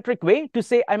completely symmetric way to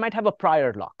say I might have a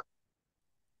prior lock.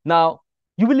 Now,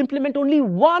 you will implement only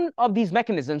one of these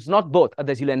mechanisms, not both,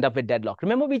 otherwise you'll end up with deadlock.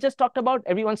 Remember, we just talked about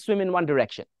everyone swim in one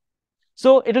direction.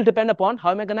 So it'll depend upon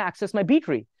how am I going to access my B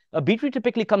tree. A B tree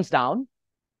typically comes down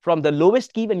from the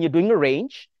lowest key when you're doing a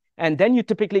range, and then you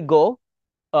typically go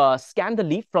scan the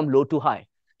leaf from low to high.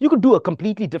 You could do a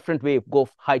completely different way, go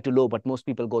high to low, but most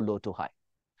people go low to high.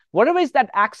 Whatever is that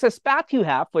access path you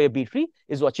have for your B tree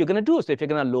is what you're going to do. So if you're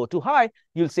going to low to high,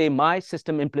 you'll say my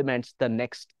system implements the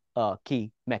next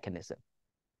key mechanism,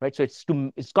 right? So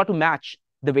it's got to match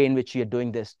the way in which you're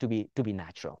doing this to be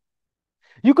natural.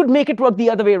 You could make it work the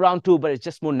other way around too, but it's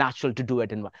just more natural to do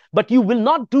it in one. But you will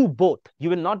not do both. You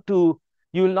will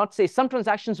not say some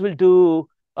transactions will do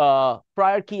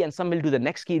prior key and some will do the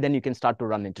next key, then you can start to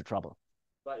run into trouble.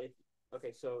 But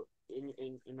okay, so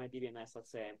in my DBMS,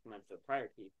 let's say I implement the prior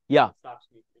key. Yeah. It stops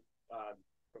me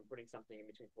from putting something in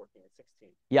between 14 and 16.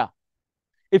 Yeah.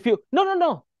 If you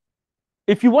no.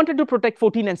 If you wanted to protect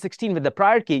 14 and 16 with the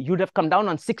prior key, you'd have come down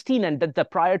on 16 and did the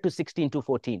prior to 16 to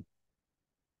 14.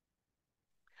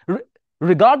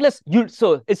 Regardless,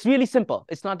 so it's really simple.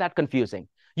 It's not that confusing.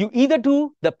 You either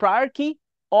do the prior key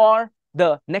or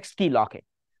the next key locking.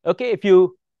 Okay,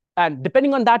 and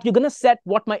depending on that, you're going to set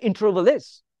what my interval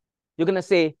is. You're going to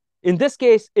say, in this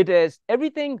case, it is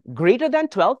everything greater than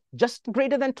 12, just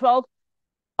greater than 12,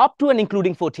 up to and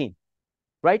including 14,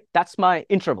 right? That's my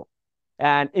interval.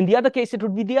 And in the other case, it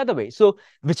would be the other way. So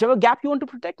whichever gap you want to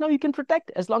protect, now you can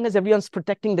protect as long as everyone's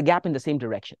protecting the gap in the same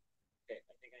direction. Okay,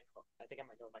 I think I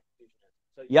might know what my confusion is.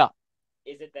 So yeah.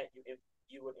 Is it that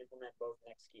you would implement both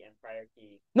next key and prior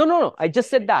key? No. I just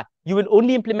said that. You will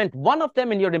only implement one of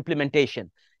them in your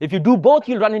implementation. If you do both,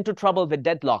 you'll run into trouble with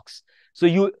deadlocks. So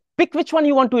you pick which one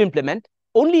you want to implement,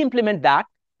 only implement that,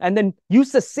 and then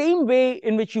use the same way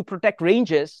in which you protect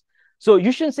ranges. So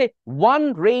you shouldn't say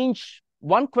one range,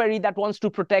 one query that wants to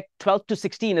protect 12 to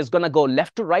 16 is going to go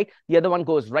left to right. The other one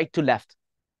goes right to left.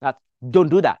 Don't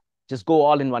do that. Just go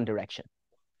all in one direction.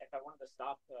 If I wanted to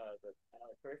stop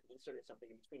first inserted something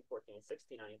in between 14 and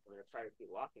 16, I implemented prior key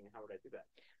locking. How would I do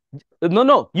that?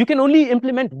 No. You can only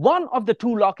implement one of the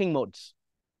two locking modes.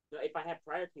 No, if I have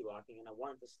prior key locking and I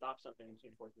wanted to stop something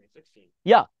between 14 and 16.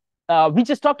 Yeah. We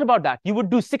just talked about that. You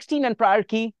would do 16 and prior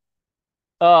key.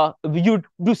 You'd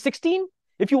do 16.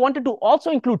 If you wanted to also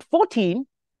include 14,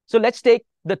 so let's take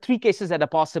the three cases that are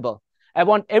possible. I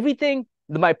want everything,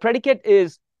 my predicate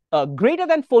is greater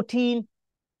than 14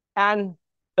 and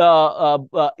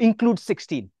include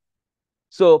 16.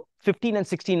 So 15 and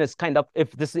 16 is kind of,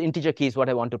 if this is integer key, is what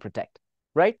I want to protect,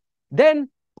 right? Then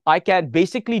I can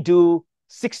basically do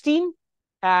 16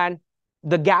 and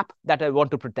the gap that I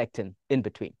want to protect in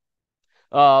between.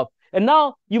 And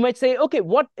now you might say, okay,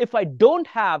 what if I don't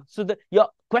have, so your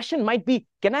question might be,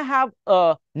 can I have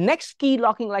a next key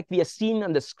locking like we are seeing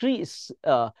on the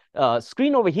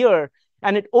screen over here,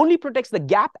 and it only protects the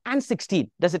gap and 16?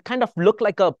 Does it kind of look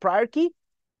like a prior key?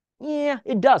 Yeah,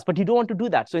 it does, but you don't want to do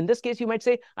that. So in this case, you might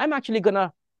say, I'm actually going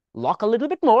to lock a little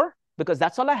bit more because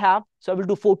that's all I have. So I will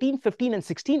do 14, 15, and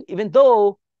 16, even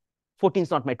though 14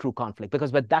 is not my true conflict,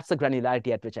 but that's the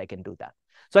granularity at which I can do that.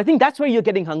 So I think that's where you're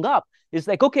getting hung up. It's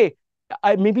like, okay,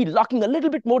 I may be locking a little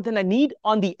bit more than I need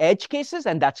on the edge cases,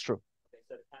 and that's true. Okay,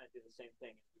 so to kind of do the same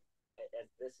thing as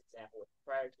this example with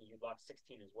prior key, you lock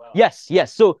 16 as well. Yes.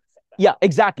 So yeah,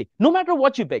 exactly. No matter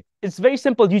what you pick, it's very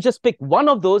simple. You just pick one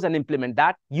of those and implement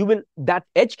that. That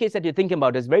edge case that you're thinking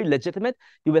about is very legitimate.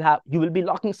 You will be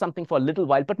locking something for a little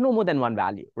while, but no more than one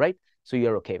value, right? So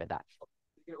you're okay with that.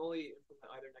 You can only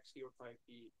implement either next key or prior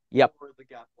key, yep, or the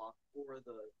gap lock, or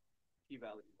the key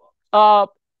value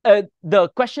lock. The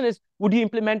question is, would you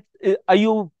implement?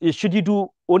 Should you do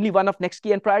only one of next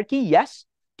key and prior key? Yes.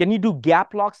 Can you do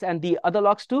gap locks and the other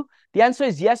locks too? The answer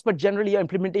is yes, but generally your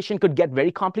implementation could get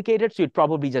very complicated, so you'd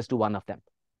probably just do one of them,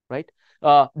 right?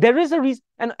 There is a reason,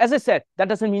 and as I said, that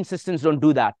doesn't mean systems don't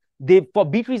do that. For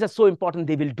B trees are so important,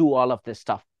 they will do all of this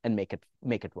stuff and make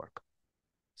it work.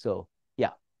 So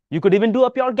yeah, you could even do a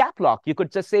pure gap lock. You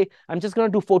could just say, I'm just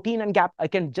going to do 14 and gap. I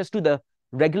can just do the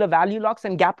regular value locks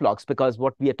and gap locks, because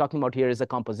what we are talking about here is a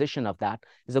composition of that.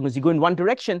 As long as you go in one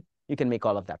direction, you can make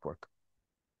all of that work.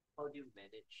 How do you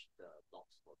manage the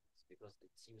locks for this? Because it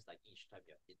seems like each time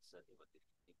you insert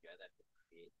together to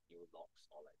create new locks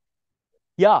or like.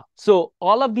 Yeah, so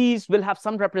all of these will have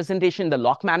some representation in the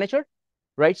lock manager,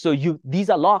 right? So these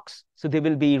are locks, so they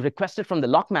will be requested from the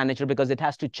lock manager because it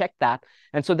has to check that.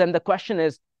 And so then the question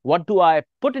is, what do I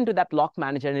put into that lock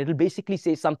manager? And it'll basically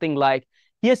say something like,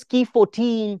 here's key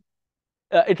 14,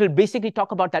 it will basically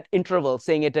talk about that interval,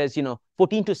 saying it is,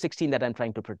 14 to 16 that I'm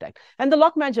trying to protect. And the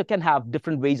lock manager can have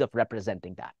different ways of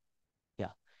representing that. Yeah.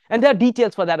 And there are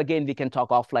details for that. Again, we can talk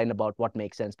offline about what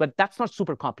makes sense, but that's not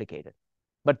super complicated.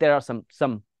 But there are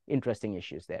some interesting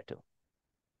issues there too.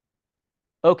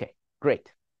 Okay,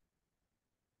 great.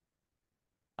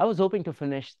 I was hoping to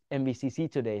finish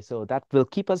MVCC today, so that will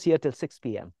keep us here till 6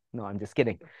 p.m. No, I'm just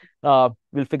kidding.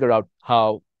 We'll figure out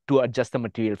how to adjust the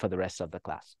material for the rest of the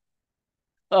class.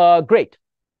 Great.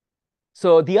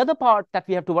 So the other part that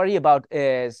we have to worry about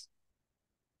is,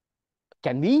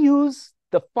 can we use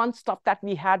the fun stuff that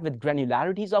we had with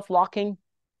granularities of locking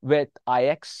with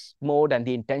IX mode and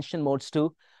the intention modes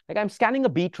too? Like I'm scanning a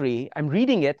B tree, I'm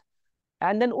reading it,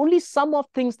 and then only some of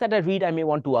things that I read I may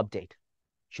want to update.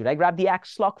 Should I grab the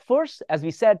X lock first? As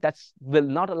we said, that will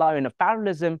not allow enough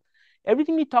parallelism.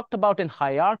 Everything we talked about in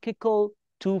hierarchical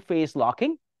two-phase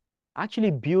locking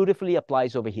actually beautifully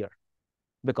applies over here,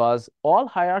 because all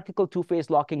hierarchical two-phase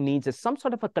locking needs is some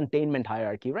sort of a containment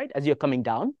hierarchy, right? As you're coming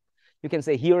down, you can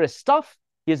say, here is stuff,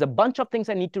 here's a bunch of things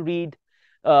I need to read,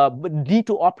 need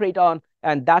to operate on,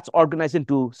 and that's organized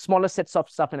into smaller sets of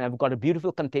stuff, and I've got a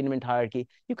beautiful containment hierarchy.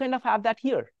 You kind of have that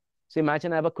here. So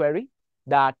imagine I have a query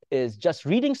that is just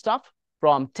reading stuff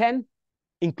from 10,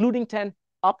 including 10,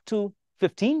 up to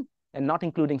 15, and not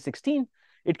including 16.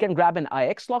 It can grab an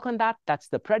IX lock on that. That's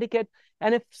the predicate.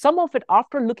 And if some of it,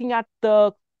 after looking at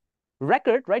the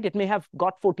record, right, it may have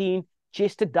got 14,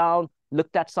 chased it down,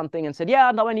 looked at something and said,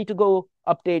 yeah, now I need to go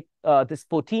update this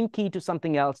 14 key to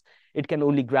something else. It can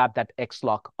only grab that X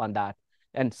lock on that.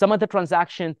 And some other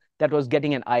transaction that was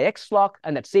getting an IX lock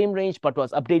and that same range, but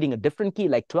was updating a different key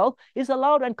like 12 is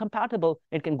allowed and compatible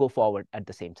and can go forward at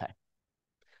the same time.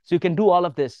 So you can do all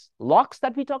of this locks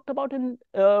that we talked about in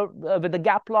with the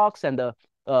gap locks and the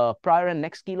prior and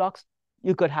next key locks.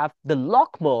 You could have the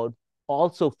lock mode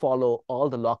also follow all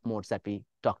the lock modes that we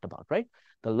talked about, right?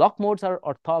 The lock modes are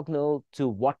orthogonal to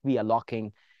what we are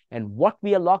locking, and what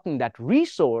we are locking, that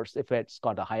resource, if it's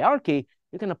got a hierarchy,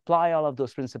 you can apply all of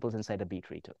those principles inside a B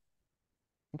tree too.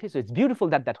 Okay, so it's beautiful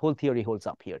that that whole theory holds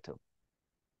up here too.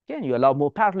 Okay, and you allow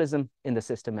more parallelism in the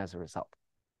system as a result.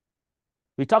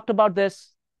 We talked about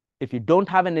this. If you don't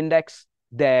have an index,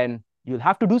 then you'll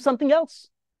have to do something else,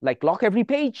 like lock every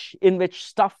page in which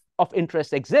stuff of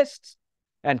interest exists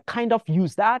and kind of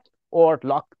use that, or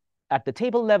lock at the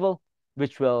table level,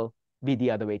 which will be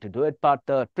the other way to do it. But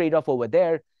the trade-off over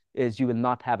there is you will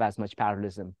not have as much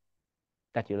parallelism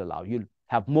that you'll allow. You'll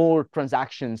have more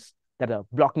transactions that are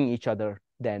blocking each other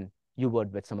than you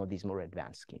would with some of these more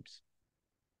advanced schemes.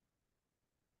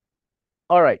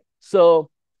 All right,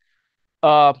 so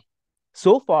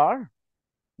so far,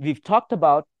 we've talked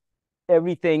about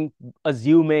everything,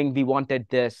 assuming we wanted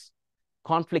this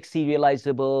conflict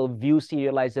serializable, view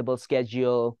serializable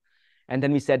schedule. And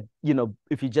then we said,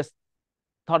 if you just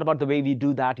thought about the way we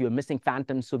do that, you're missing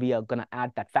phantoms, so we are going to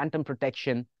add that phantom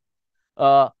protection.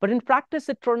 But in practice,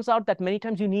 it turns out that many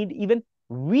times you need even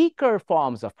weaker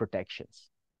forms of protections.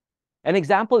 An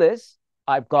example is,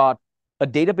 I've got a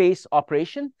database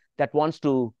operation that wants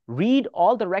to read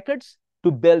all the records to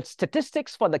build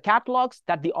statistics for the catalogs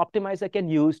that the optimizer can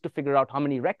use to figure out how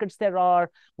many records there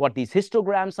are, what these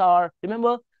histograms are.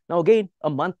 Remember, now again, a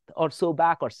month or so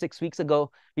back or 6 weeks ago,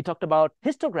 we talked about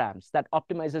histograms that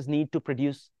optimizers need to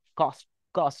produce cost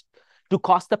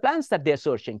the plans that they're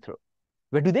searching through.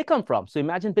 Where do they come from? So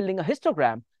imagine building a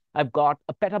histogram. I've got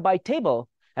a petabyte table.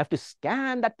 I have to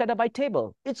scan that petabyte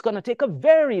table. It's going to take a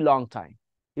very long time.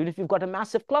 Even if you've got a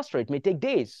massive cluster, it may take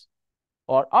days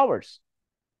or hours.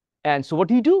 And so what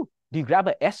do? Do you grab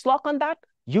a S lock on that?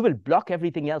 You will block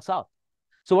everything else out.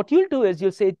 So what you'll do is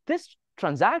you'll say this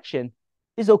transaction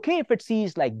is okay if it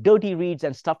sees like dirty reads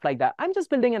and stuff like that. I'm just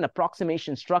building an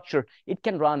approximation structure. It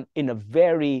can run in a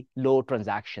very low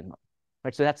transaction mode.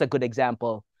 Right? So that's a good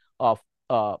example of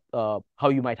how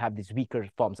you might have these weaker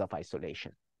forms of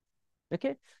isolation.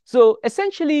 Okay, so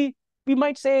essentially we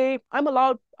might say I'm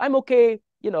okay,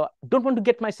 don't want to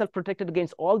get myself protected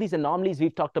against all these anomalies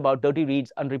we've talked about: dirty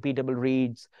reads, unrepeatable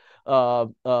reads,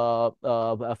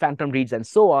 phantom reads, and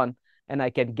so on, and I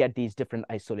can get these different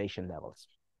isolation levels.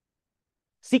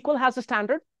 SQL has a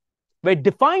standard where it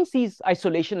defines these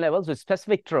isolation levels with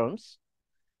specific terms.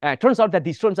 And it turns out that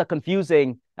these terms are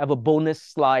confusing. I have a bonus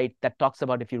slide that talks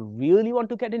about, if you really want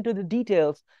to get into the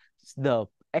details, the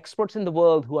experts in the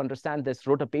world who understand this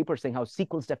wrote a paper saying how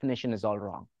SQL's definition is all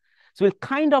wrong. So we'll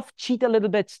kind of cheat a little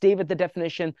bit, stay with the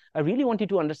definition. I really want you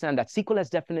to understand that SQL has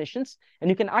definitions, and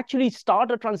you can actually start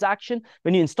a transaction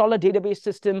when you install a database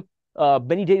system.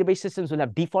 Many database systems will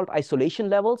have default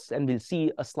isolation levels, and we'll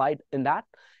see a slide in that.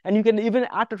 And you can even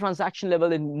at a transaction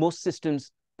level in most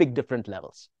systems big different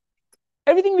levels.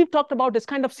 Everything we've talked about is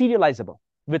kind of serializable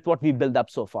with what we've built up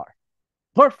so far.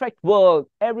 Perfect world,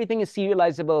 everything is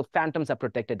serializable, phantoms are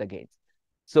protected against.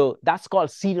 So that's called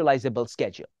serializable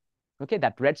schedule. Okay,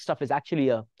 that red stuff is actually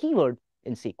a keyword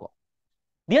in SQL.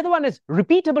 The other one is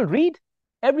repeatable read,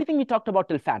 everything we talked about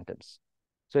till phantoms.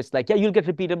 So it's like, yeah, you'll get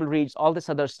repeatable reads, all this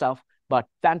other stuff, but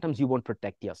phantoms you won't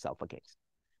protect yourself against.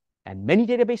 And many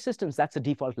database systems, that's the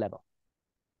default level.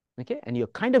 Okay, and you're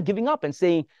kind of giving up and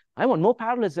saying, I want more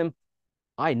parallelism.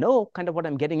 I know kind of what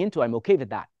I'm getting into. I'm okay with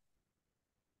that.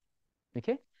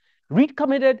 Okay, read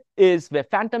committed is where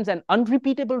phantoms and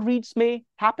unrepeatable reads may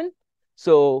happen.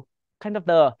 So kind of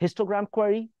the histogram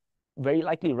query very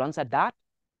likely runs at that,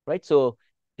 right? So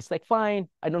it's like, fine,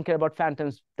 I don't care about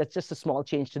phantoms. That's just a small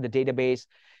change to the database.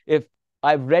 If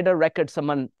I've read a record,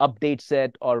 someone updates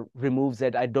it or removes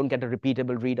it, I don't get a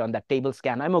repeatable read on that table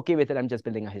scan. I'm okay with it. I'm just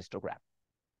building a histogram.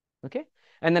 Okay,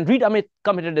 and then read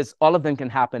committed is all of them can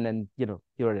happen, and you're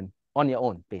on your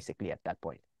own basically at that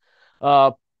point.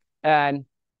 And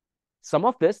some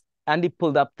of this, Andy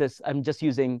pulled up this. I'm just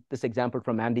using this example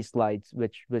from Andy's slides,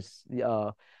 which was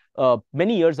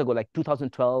many years ago, like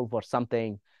 2012 or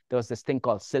something. There was this thing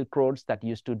called Silk Roads that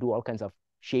used to do all kinds of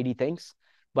shady things.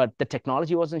 But the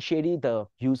technology wasn't shady. The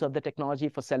use of the technology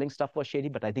for selling stuff was shady.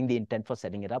 But I think the intent for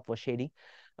setting it up was shady.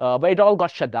 But it all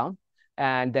got shut down.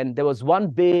 And then there was one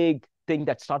big thing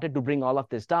that started to bring all of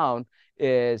this down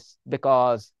is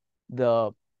because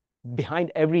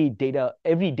behind every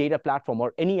data platform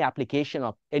or any application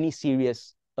of any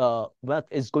serious wealth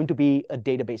is going to be a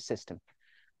database system.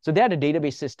 So they had a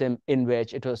database system in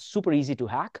which it was super easy to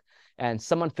hack. And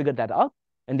someone figured that out.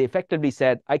 And they effectively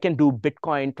said, I can do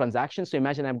Bitcoin transactions. So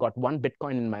imagine I've got 1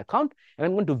 Bitcoin in my account, and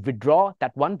I'm going to withdraw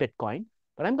that 1 Bitcoin.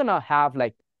 But I'm going to have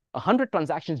like 100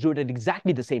 transactions do it at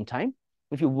exactly the same time.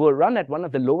 If you were run at one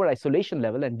of the lower isolation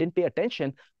level and didn't pay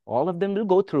attention, all of them will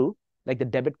go through, like the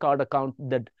debit card account,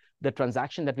 the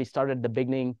transaction that we started at the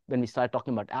beginning when we started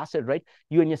talking about asset, right?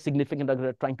 You and your significant other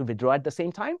are trying to withdraw at the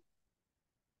same time.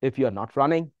 If you are not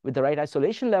running with the right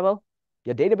isolation level,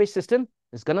 your database system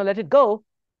is going to let it go.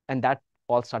 And that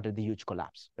all started the huge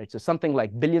collapse, right? So something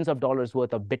like billions of dollars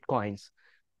worth of Bitcoins,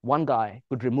 one guy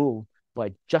could remove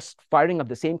by just firing up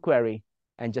the same query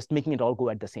and just making it all go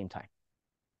at the same time.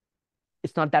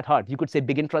 It's not that hard. You could say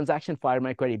begin transaction, fire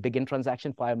my query, begin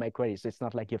transaction, fire my query. So it's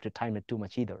not like you have to time it too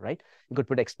much either, right? You could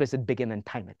put explicit begin and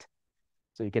time it.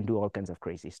 So you can do all kinds of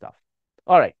crazy stuff.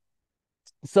 All right.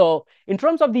 So in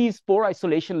terms of these 4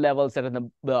 isolation levels that are the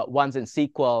ones in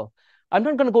SQL, I'm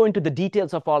not going to go into the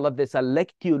details of all of this. I'll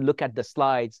let you look at the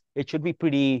slides. It should be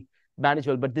pretty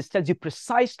manageable, but this tells you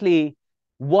precisely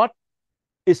what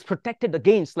is protected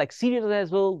against. Like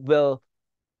serializable will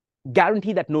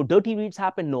guarantee that no dirty reads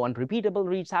happen, no unrepeatable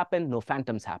reads happen, no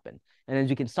phantoms happen. And as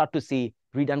you can start to see,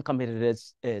 read uncommitted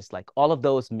is like all of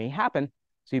those may happen.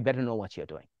 So you better know what you're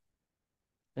doing.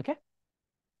 Okay.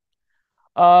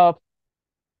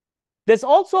 There's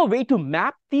also a way to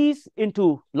map these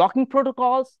into locking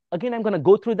protocols. Again, I'm going to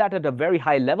go through that at a very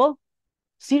high level.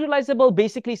 Serializable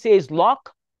basically says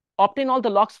lock, obtain all the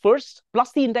locks first,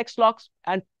 plus the index locks,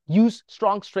 and use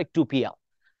strong strict 2PL.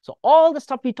 So all the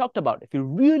stuff we talked about, if you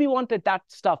really wanted that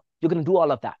stuff, you're going to do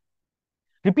all of that.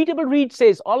 Repeatable read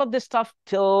says all of this stuff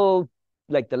till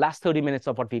like the last 30 minutes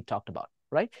of what we've talked about,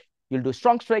 right? You'll do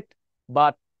strong strict,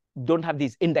 but don't have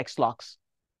these index locks.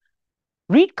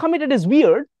 Read committed is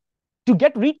weird. To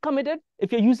get read committed,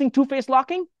 if you're using two-phase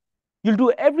locking, you'll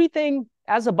do everything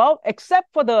as above,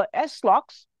 except for the S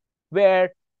locks,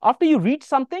 where after you read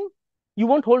something, you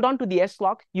won't hold on to the S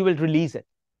lock, you will release it.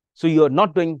 So you're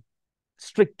not doing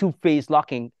strict two-phase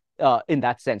locking in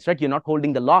that sense, right? You're not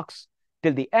holding the locks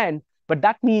till the end, but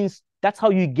that means that's how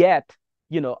you get,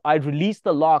 I release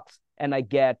the locks and I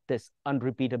get this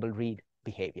unrepeatable read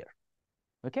behavior,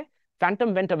 okay?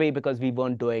 Phantom went away because we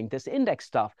weren't doing this index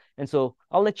stuff. And so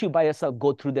I'll let you by yourself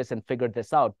go through this and figure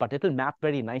this out, but it'll map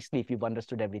very nicely if you've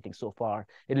understood everything so far.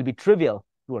 It'll be trivial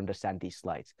to understand these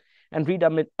slides. And read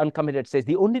uncommitted says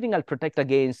the only thing I'll protect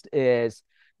against is,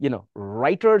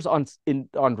 writers on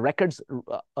records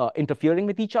interfering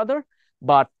with each other,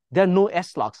 but there are no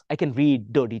S locks. I can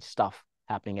read dirty stuff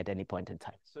happening at any point in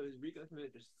time. So is read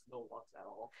uncommitted just no locks at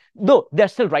all? No,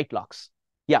 there's still write locks.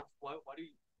 Yeah. Why do you?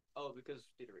 Oh, because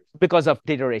data races. Because of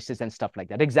data races and stuff like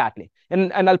that. Exactly.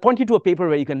 And I'll point you to a paper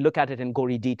where you can look at it in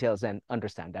gory details and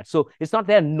understand that. So it's not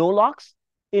there are no locks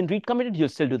in read committed, you'll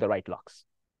still do the write locks.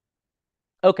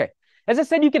 Okay. As I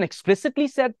said, you can explicitly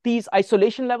set these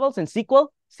isolation levels in SQL.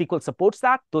 SQL supports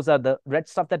that. Those are the red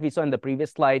stuff that we saw in the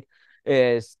previous slide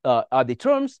are the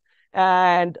terms.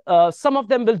 And some of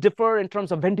them will differ in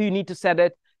terms of when do you need to set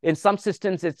it. In some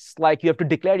systems, it's like you have to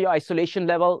declare your isolation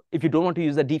level if you don't want to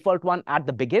use the default one at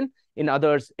the begin. In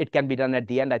others, it can be done at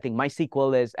the end. I think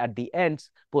MySQL is at the end,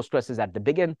 Postgres is at the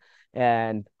begin.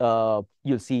 And you'll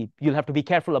see, you'll have to be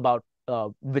careful about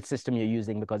which system you're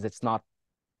using because it's not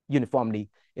uniformly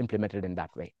implemented in that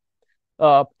way.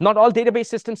 Not all database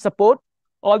systems support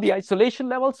all the isolation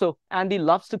levels. So Andy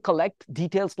loves to collect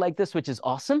details like this, which is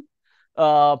awesome.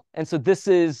 And so this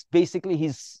is basically,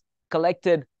 he's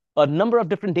collected a number of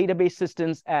different database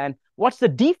systems and what's the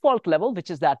default level,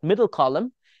 which is that middle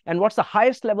column, and what's the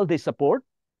highest level they support.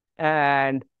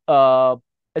 And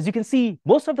as you can see,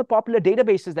 most of the popular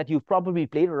databases that you've probably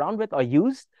played around with or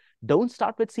used don't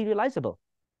start with serializable.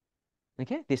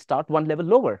 Okay, they start one level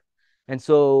lower. And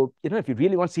so, if you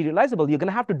really want serializable, you're going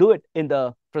to have to do it in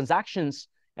the transactions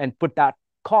and put that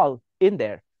call in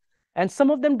there. And some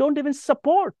of them don't even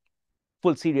support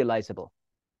full serializable.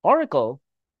 Oracle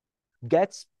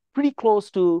gets pretty close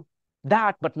to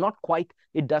that, but not quite.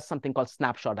 It does something called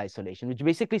snapshot isolation, which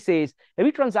basically says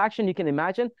every transaction you can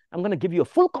imagine, I'm going to give you a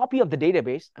full copy of the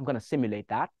database. I'm going to simulate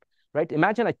that, right?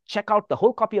 Imagine I check out the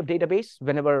whole copy of database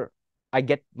whenever I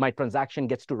get my transaction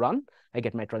gets to run. I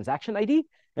get my transaction ID,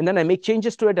 and then I make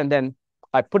changes to it, and then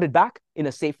I put it back in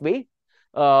a safe way.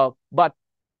 But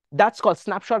that's called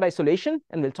snapshot isolation,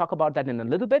 and we'll talk about that in a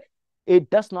little bit. It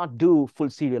does not do full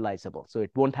serializable, so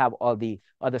it won't have all the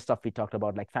other stuff we talked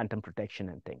about, like phantom protection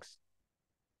and things.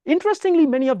 Interestingly,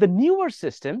 many of the newer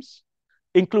systems,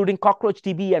 including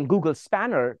CockroachDB and Google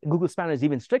Spanner is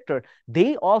even stricter,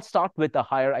 they all start with a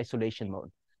higher isolation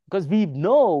mode. Because we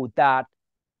know that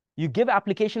you give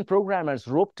application programmers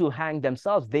rope to hang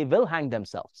themselves, they will hang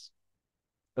themselves.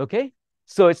 Okay?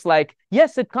 So it's like,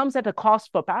 yes, it comes at a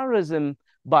cost for parallelism,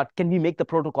 but can we make the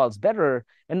protocols better?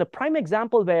 And the prime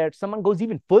example where someone goes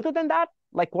even further than that,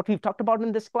 like what we've talked about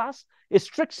in this class, is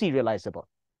strict serializable.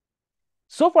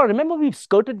 So far, remember, we've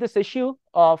skirted this issue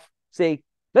of, say,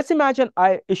 let's imagine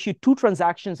I issue 2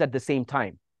 transactions at the same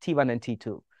time, T1 and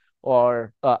T2.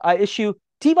 Or I issue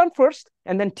T1 first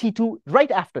and then T2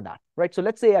 right after that, right? So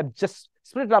let's say I've just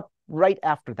split it up right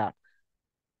after that.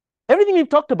 Everything we've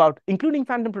talked about, including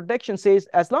phantom protection, says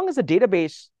as long as the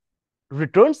database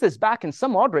returns this back in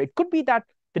some order, it could be that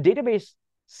the database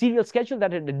serial schedule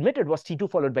that it admitted was T2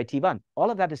 followed by T1.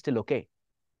 All of that is still okay.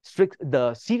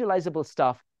 The serializable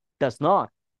stuff does not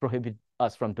prohibit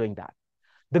us from doing that.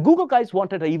 The Google guys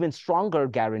wanted an even stronger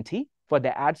guarantee for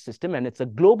their ad system, and it's a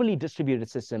globally distributed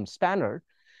system, Spanner.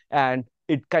 And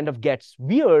it kind of gets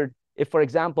weird if, for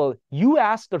example, you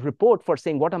ask a report for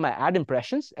saying, what are my ad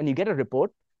impressions? And you get a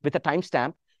report with a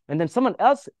timestamp, and then someone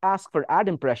else asks for ad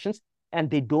impressions, and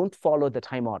they don't follow the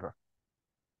time order,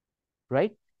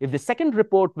 right? If the second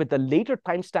report with the later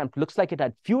timestamp looks like it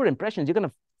had fewer impressions, you're going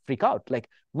to freak out. Like,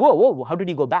 whoa, how did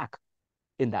you go back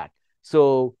in that?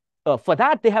 So for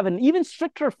that, they have an even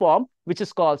stricter form, which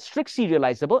is called strict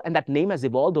serializable, and that name has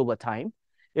evolved over time.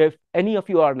 If any of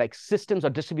you are like systems or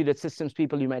distributed systems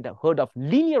people, you might have heard of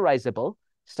linearizable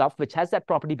stuff, which has that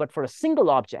property, but for a single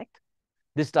object.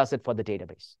 This does it for the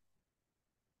database,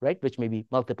 right? Which may be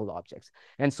multiple objects.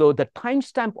 And so the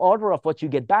timestamp order of what you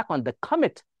get back on the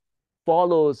commit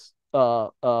follows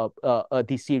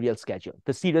the serial schedule.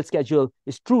 The serial schedule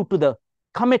is true to the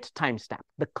commit timestamp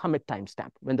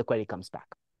when the query comes back.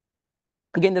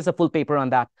 Again, there's a full paper on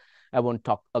that. I won't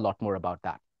talk a lot more about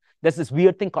that. There's this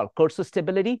weird thing called cursor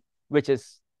stability, which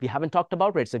is, we haven't talked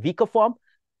about, right? It's a weaker form.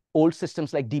 Old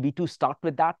systems like DB2 start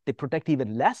with that. They protect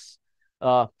even less.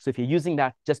 So if you're using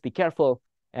that, just be careful.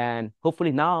 And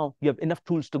hopefully now you have enough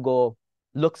tools to go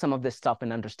look some of this stuff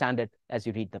and understand it as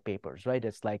you read the papers, right?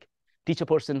 It's like teach a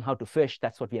person how to fish.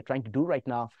 That's what we are trying to do right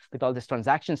now with all this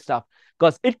transaction stuff.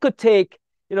 Because it could take,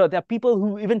 there are people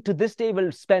who even to this day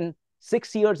will spend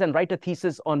 6 years and write a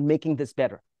thesis on making this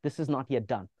better. This is not yet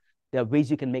done. There are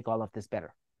ways you can make all of this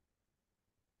better.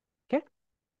 Okay?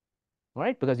 All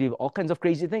right? Because you have all kinds of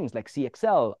crazy things like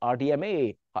CXL,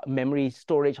 RDMA, memory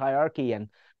storage hierarchy, and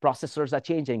processors are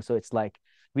changing. So it's like,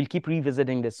 we'll keep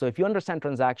revisiting this. So if you understand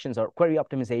transactions or query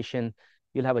optimization,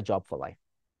 you'll have a job for life.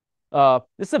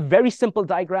 This is a very simple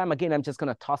diagram. Again, I'm just going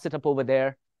to toss it up over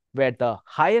there, where the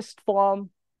highest form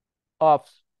of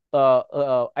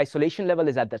isolation level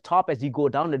is at the top. As you go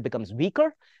down, it becomes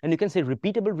weaker. And you can say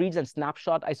repeatable reads and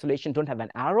snapshot isolation don't have an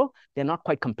arrow. They're not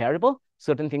quite comparable.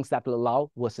 Certain things that will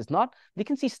allow versus not. We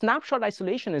can see snapshot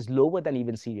isolation is lower than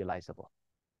even serializable.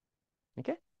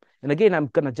 Okay. And again, I'm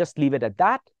going to just leave it at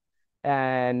that.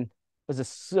 And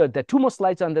there are 2 more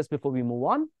slides on this before we move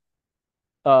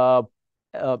on.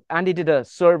 Andy did a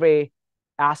survey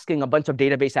asking a bunch of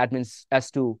database admins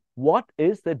as to what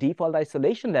is the default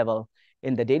isolation level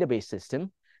in the database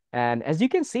system. And as you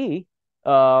can see,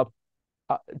 serializable,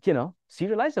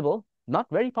 not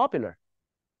very popular.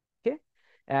 Okay,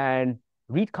 and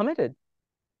read committed,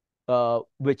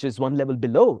 which is one level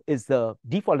below, is the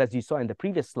default, as you saw in the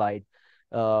previous slide.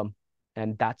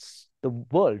 And that's the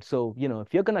world. So,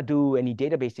 if you're going to do any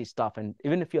database stuff, and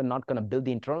even if you're not going to build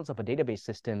the internals of a database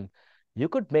system, you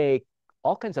could make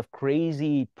all kinds of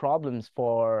crazy problems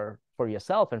for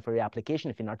yourself and for your application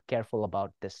if you're not careful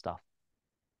about this stuff.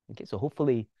 Okay, so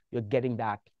hopefully you're getting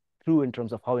that through in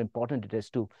terms of how important it is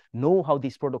to know how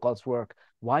these protocols work,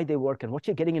 why they work, and what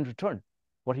you're getting in return.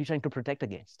 What are you trying to protect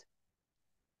against?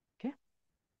 Okay.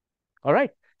 All right.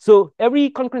 So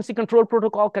every concurrency control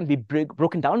protocol can be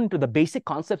broken down into the basic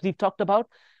concepts we've talked about.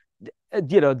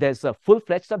 There's a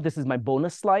full-fledged stuff. This is my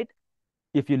bonus slide.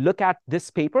 If you look at this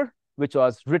paper, which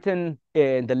was written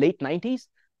in the late 90s,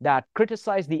 that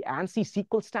criticized the ANSI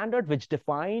SQL standard, which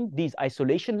defined these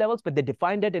isolation levels, but they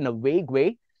defined it in a vague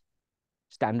way.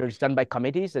 Standards done by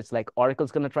committees. It's like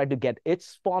Oracle's going to try to get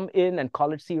its form in and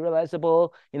call it serializable.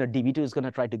 DB2 is going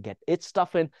to try to get its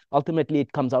stuff in. Ultimately,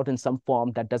 it comes out in some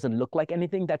form that doesn't look like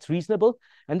anything that's reasonable.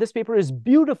 And this paper is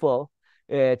beautiful.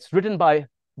 It's written by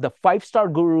the 5-star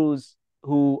gurus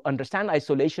who understand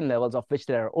isolation levels, of which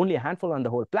there are only a handful on the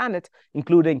whole planet,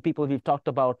 including people we've talked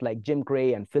about like Jim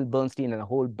Gray and Phil Bernstein and a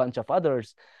whole bunch of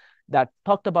others, that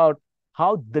talked about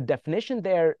how the definition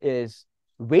there is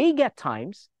vague at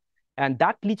times. And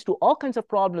that leads to all kinds of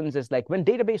problems. Is like when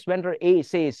database vendor A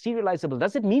says serializable,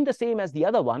 does it mean the same as the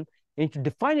other one? You need to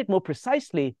define it more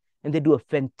precisely. And they do a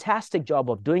fantastic job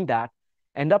of doing that.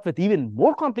 End up with even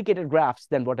more complicated graphs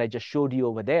than what I just showed you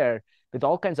over there, with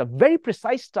all kinds of very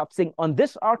precise stuff saying on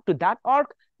this arc to that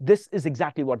arc, this is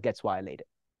exactly what gets violated.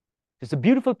 It's a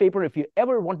beautiful paper. If you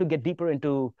ever want to get deeper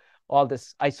into all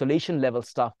this isolation level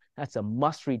stuff, that's a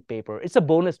must-read paper. It's a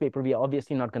bonus paper. We are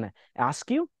obviously not going to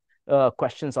ask you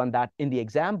questions on that in the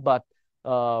exam, but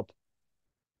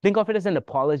think of it as an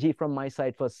apology from my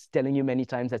side for telling you many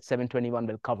times that 721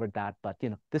 will cover that. But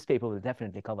this paper will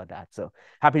definitely cover that. So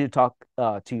happy to talk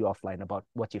to you offline about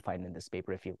what you find in this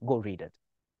paper if you go read it.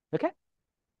 Okay.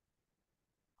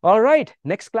 All right.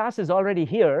 Next class is already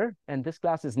here, and this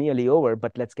class is nearly over,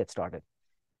 but let's get started.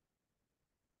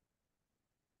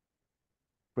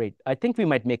 Great. I think we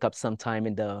might make up some time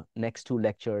in the next 2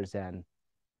 lectures, and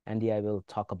Andy, I will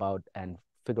talk about and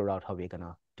figure out how we're going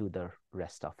to do the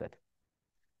rest of it.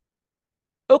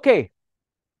 Okay.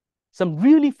 Some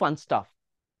really fun stuff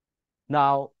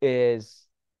now is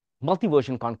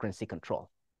multi-version concurrency control.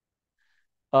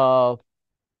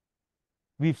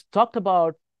 We've talked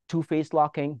about two-phase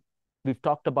locking. We've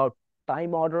talked about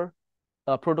time order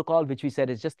protocol, which we said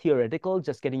is just theoretical,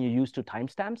 just getting you used to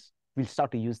timestamps. We'll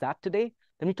start to use that today.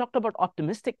 Then we talked about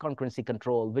optimistic concurrency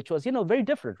control, which was, very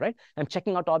different, right? I'm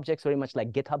checking out objects very much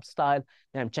like GitHub style,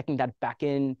 and I'm checking that back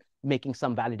in, making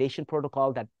some validation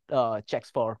protocol that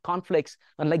checks for conflicts.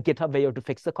 Unlike GitHub, where you have to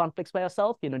fix the conflicts by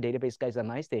yourself, database guys are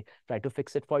nice. They try to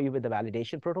fix it for you with the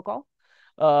validation protocol.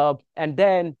 And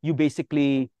then you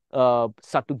basically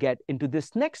start to get into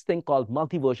this next thing called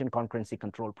multi-version concurrency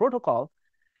control protocol.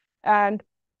 And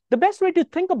the best way to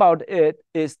think about it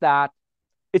is that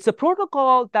it's a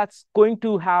protocol that's going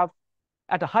to have,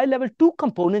 at a high level, 2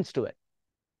 components to it.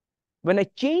 When I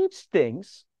change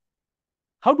things,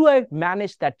 how do I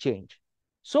manage that change?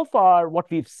 So far,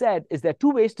 what we've said is there are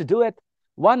 2 ways to do it.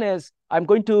 One is I'm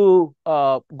going to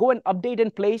go and update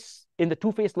in place in the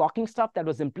two-phase locking stuff that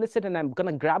was implicit, and I'm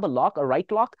going to grab a lock, a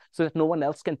write lock, so that no one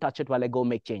else can touch it while I go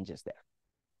make changes there.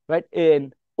 Right?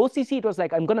 In OCC, it was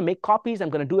like, I'm going to make copies. I'm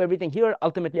going to do everything here.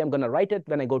 Ultimately, I'm going to write it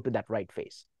when I go to that write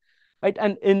phase. Right?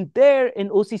 And in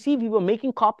OCC, we were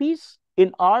making copies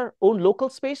in our own local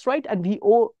space, right? And we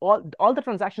all the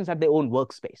transactions have their own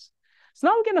workspace. So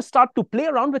now we're going to start to play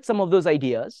around with some of those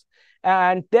ideas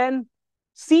and then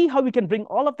see how we can bring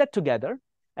all of that together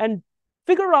and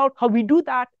figure out how we do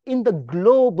that in the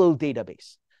global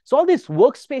database. So all this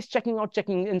workspace checking out,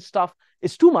 checking in stuff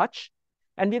is too much.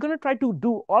 And we're going to try to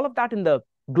do all of that in the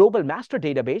global master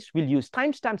database. We'll use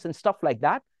timestamps and stuff like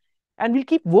that. And we'll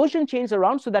keep version chains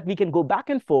around so that we can go back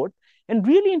and forth. And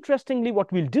really interestingly,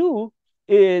 what we'll do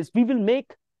is we will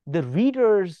make the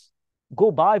readers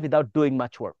go by without doing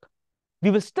much work.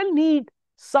 We will still need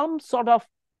some sort of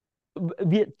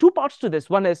 2 parts to this.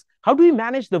 One is how do we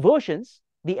manage the versions,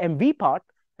 the MV part,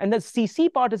 and the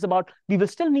CC part is about we will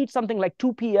still need something like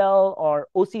 2PL or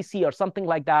OCC or something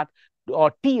like that,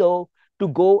 or TO, to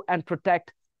go and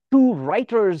protect 2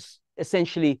 writers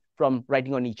essentially from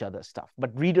writing on each other's stuff.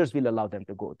 But readers will allow them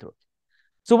to go through.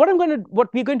 So what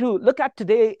we're going to look at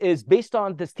today is based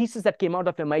on this thesis that came out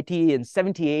of MIT in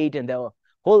 '78, and the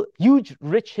whole huge,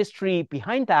 rich history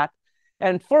behind that.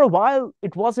 And for a while,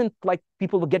 it wasn't like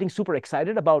people were getting super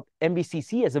excited about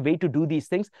MVCC as a way to do these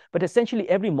things, but essentially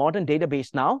every modern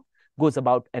database now goes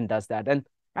about and does that. And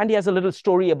Andy has a little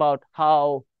story about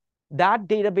how that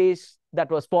database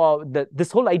that was for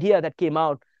this whole idea that came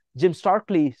out, Jim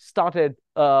Starkley started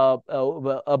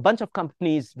a bunch of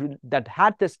companies that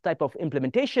had this type of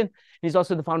implementation. He's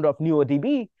also the founder of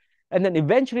NeoDB. And then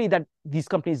eventually these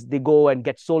companies, they go and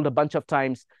get sold a bunch of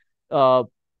times.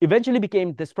 Eventually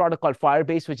became this product called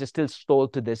Firebase, which is still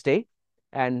sold to this day.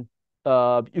 And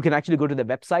you can actually go to the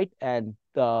website and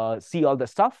see all the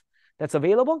stuff that's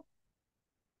available.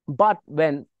 But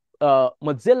when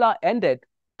Mozilla ended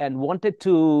and wanted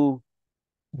to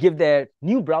give their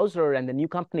new browser and the new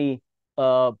company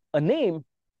a name,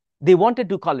 they wanted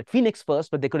to call it Phoenix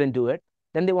first, but they couldn't do it.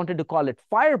 Then they wanted to call it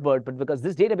Firebird, but because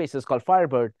this database is called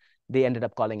Firebird, they ended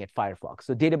up calling it Firefox.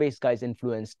 So database guys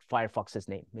influenced Firefox's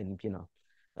name in,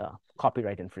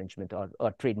 copyright infringement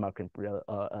or trademark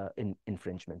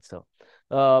infringement. So,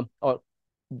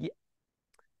 yeah.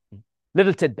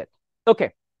 Little tidbit.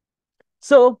 Okay.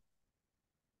 So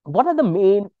what are the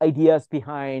main ideas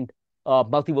behind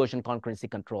multi-version concurrency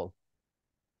control?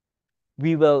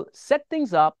 We will set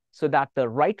things up so that the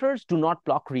writers do not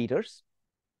block readers.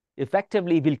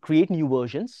 Effectively, we'll create new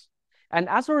versions. And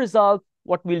as a result,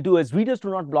 what we'll do is readers do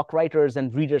not block writers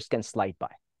and readers can slide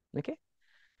by. Okay.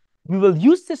 We will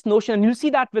use this notion, and you'll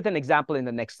see that with an example in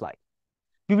the next slide.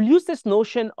 We will use this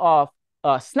notion of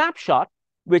a snapshot,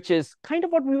 which is kind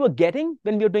of what we were getting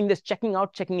when we were doing this checking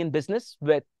out, checking in business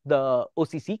with the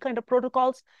OCC kind of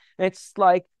protocols. And it's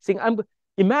like saying,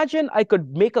 imagine I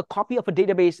could make a copy of a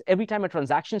database every time a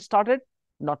transaction started,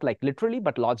 not like literally,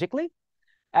 but logically.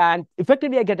 And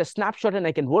effectively, I get a snapshot and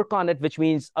I can work on it, which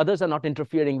means others are not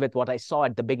interfering with what I saw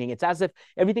at the beginning. It's as if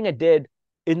everything I did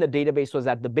in the database was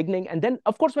at the beginning. And then,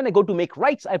 of course, when I go to make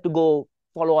writes, I have to go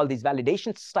follow all these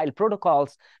validation style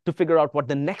protocols to figure out what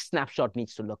the next snapshot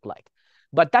needs to look like.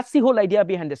 But that's the whole idea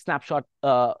behind the snapshot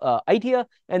idea.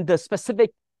 And there's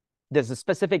a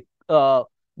specific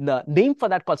name for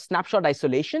that called snapshot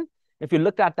isolation. If you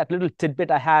looked at that little tidbit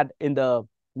I had in the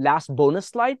last bonus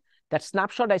slide, that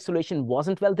snapshot isolation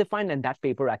wasn't well defined, and that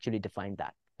paper actually defined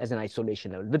that as an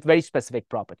isolation level with very specific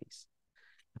properties.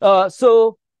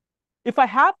 So if I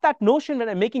have that notion when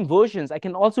I'm making versions, I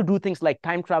can also do things like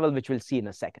time travel, which we'll see in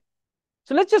a second.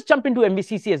 So let's just jump into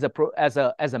MVCC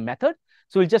as a method.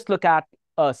 So we'll just look at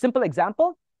a simple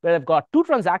example where I've got two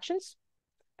transactions.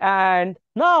 And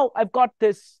now I've got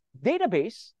this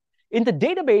database. In the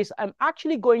database, I'm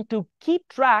actually going to keep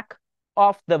track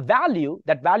of the value.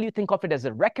 That value, think of it as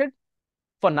a record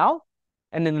for now.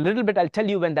 And in a little bit, I'll tell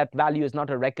you when that value is not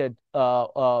a record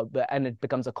and it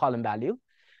becomes a column value.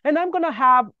 And I'm going to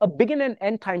have a begin and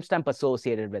end timestamp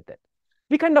associated with it.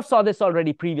 We kind of saw this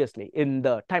already previously in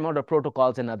the time order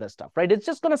protocols and other stuff, right? It's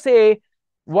just going to say,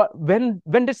 when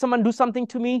did someone do something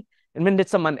to me? And when did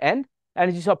someone end? And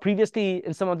as you saw previously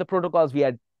in some of the protocols, we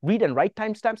had read and write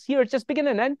timestamps. Here, it's just begin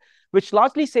and end, which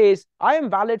largely says, I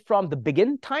am valid from the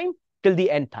begin time till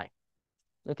the end time.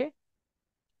 Okay?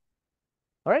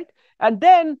 All right. And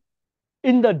then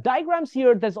in the diagrams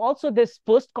here, there's also this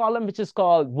first column, which is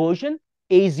called version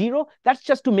A0. That's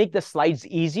just to make the slides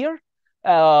easier.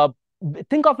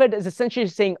 Think of it as essentially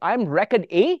saying, I'm record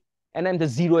A, and I'm the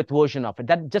 0th version of it.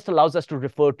 That just allows us to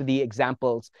refer to the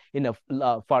examples in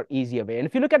a far easier way. And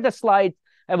if you look at the slide,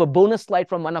 I have a bonus slide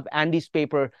from one of Andy's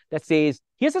paper that says,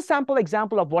 here's a sample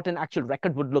example of what an actual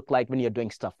record would look like when you're doing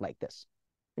stuff like this.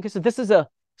 Okay, so this is a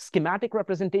schematic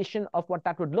representation of what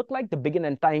that would look like. The begin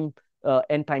and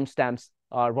end timestamps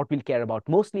are what we'll care about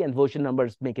mostly, and version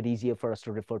numbers make it easier for us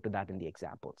to refer to that in the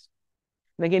examples.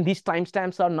 And again, these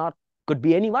timestamps are not, could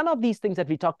be any one of these things that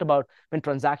we talked about when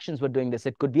transactions were doing this.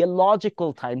 It could be a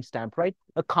logical timestamp, right?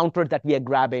 A counter that we are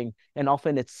grabbing, and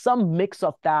often it's some mix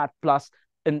of that plus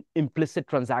an implicit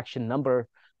transaction number.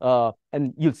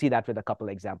 And you'll see that with a couple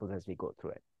of examples as we go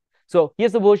through it. So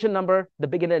here's the version number, the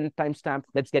begin and end timestamp.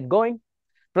 Let's get going.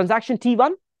 Transaction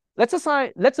T1. Let's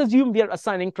assume we are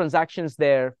assigning transactions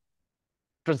their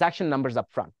transaction numbers up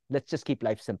front. Let's just keep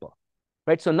life simple,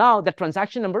 right? So now the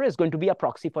transaction number is going to be a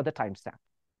proxy for the timestamp.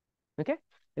 Okay,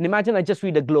 and imagine I just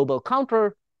read a global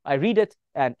counter. I read it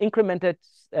and increment it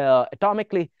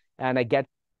atomically, and I get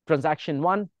transaction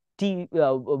 1,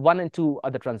 1 and 2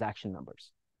 are the transaction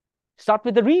numbers. Start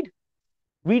with the read.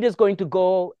 Read is going to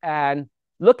go and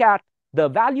look at the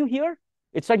value here.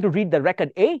 It's trying to read the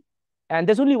record A, and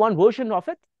there's only one version of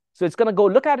it. So it's going to go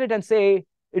look at it and say,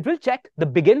 it will check the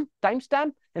begin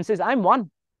timestamp and says, I'm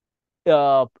 1.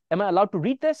 am I allowed to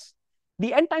read this?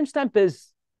 The end timestamp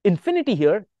is infinity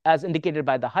here, as indicated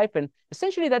by the hyphen.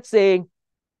 Essentially, that's saying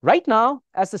right now,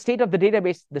 as the state of the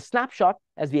database, the snapshot,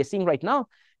 as we are seeing right now,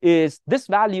 is this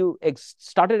value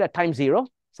started at time 0,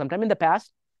 sometime in the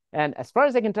past. And as far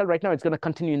as I can tell right now, it's going to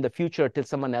continue in the future till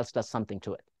someone else does something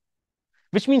to it,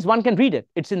 which means one can read it.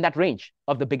 It's in that range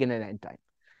of the begin and end time.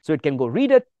 So it can go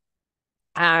read it.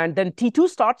 And then T2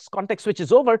 starts, context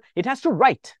switches over. It has to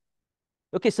write.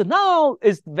 Okay, so now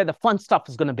is where the fun stuff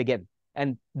is going to begin.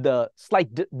 And the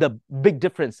big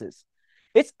difference is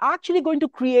it's actually going to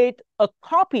create a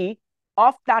copy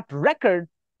of that record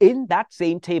in that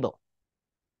same table.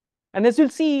 And as you'll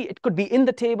see, it could be in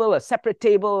the table, a separate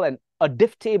table, and a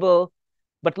diff table,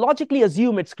 but logically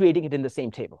assume it's creating it in the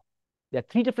same table. There are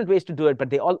 3 different ways to do it, but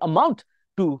they all amount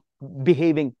to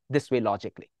behaving this way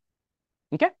logically.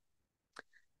 Okay?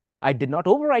 I did not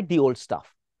overwrite the old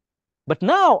stuff. But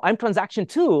now I'm transaction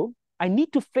 2. I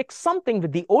need to fix something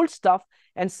with the old stuff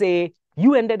and say,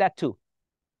 you ended at 2.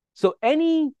 So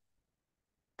any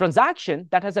transaction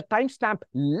that has a timestamp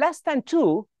less than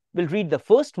 2 will read the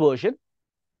first version.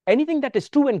 Anything that is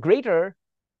 2 and greater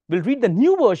will read the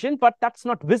new version, but that's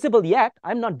not visible yet.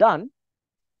 I'm not done.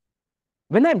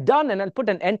 When I'm done and I'll put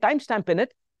an end timestamp in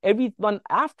it, everyone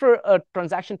after a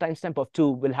transaction timestamp of 2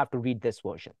 will have to read this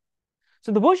version.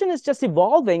 So the version is just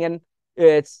evolving, and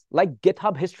it's like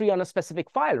GitHub history on a specific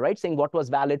file, right? Saying what was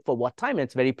valid for what time, and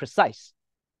it's very precise,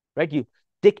 right? You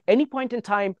take any point in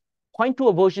time, point to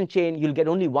a version chain, you'll get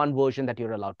only one version that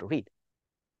you're allowed to read.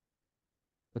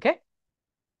 Okay?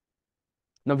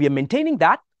 Now we are maintaining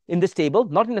that in this table,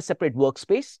 not in a separate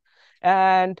workspace.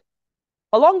 And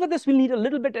along with this, we'll need a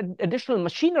little bit of additional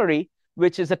machinery,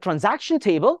 which is a transaction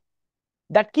table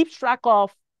that keeps track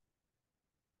of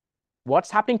what's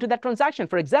happening to that transaction.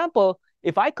 For example,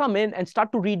 if I come in and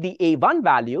start to read the A1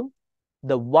 value,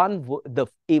 the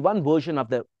A1 version of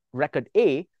the record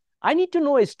A, I need to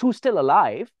know, is 2 still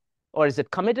alive, or is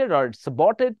it committed, or it's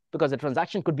aborted, because the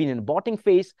transaction could be in an aborting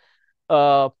phase,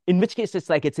 in which case it's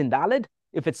like it's invalid.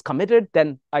 If it's committed,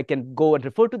 then I can go and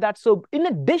refer to that. So in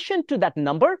addition to that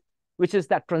number, which is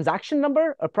that transaction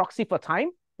number, a proxy for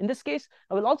time, in this case,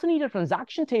 I will also need a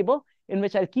transaction table in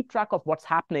which I'll keep track of what's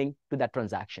happening to that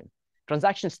transaction.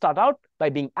 Transactions start out by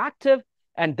being active,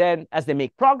 and then as they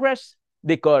make progress,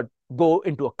 they could go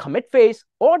into a commit phase,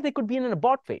 or they could be in an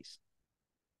abort phase.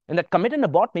 And that commit and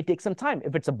abort may take some time.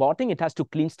 If it's aborting, it has to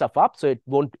clean stuff up, so it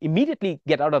won't immediately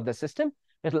get out of the system.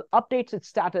 It'll update its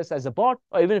status as abort,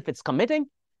 or even if it's committing,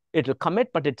 it'll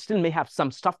commit, but it still may have some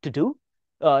stuff to do.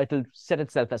 It'll set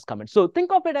itself as commit. So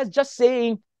think of it as just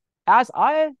saying, as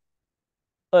a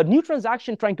new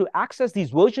transaction trying to access these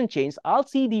version chains, I'll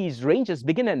see these ranges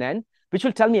begin and end, which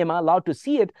will tell me, am I allowed to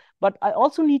see it? But I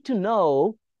also need to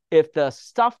know if the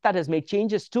stuff that has made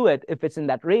changes to it, if it's in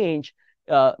that range,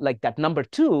 like that number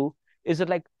 2, is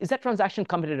that transaction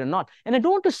committed or not? And I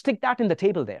don't want to stick that in the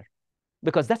table there,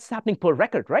 because that's happening per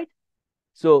record, right?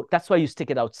 So that's why you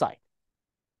stick it outside.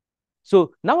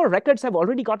 So now our records have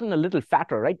already gotten a little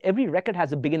fatter, right? Every record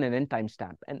has a begin and end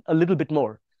timestamp, and a little bit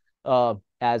more,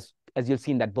 as you'll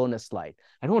see in that bonus slide.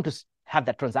 I don't want to have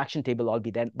that transaction table all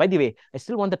be there. By the way, I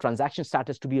still want the transaction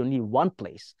status to be only one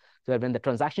place. So that when the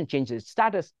transaction changes its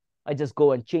status, I just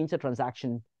go and change the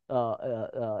transaction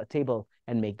table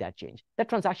and make that change. That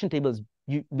transaction table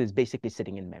is basically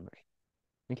sitting in memory.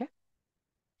 Okay?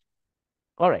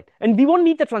 All right. And we won't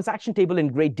need the transaction table in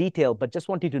great detail, but just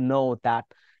want you to know that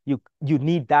you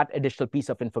need that additional piece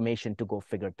of information to go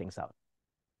figure things out.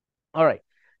 All right.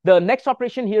 The next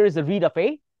operation here is the read of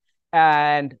A.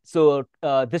 And so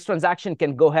this transaction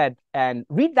can go ahead and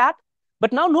read that.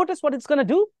 But now notice what it's going to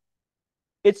do.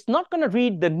 It's not going to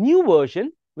read the new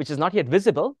version, which is not yet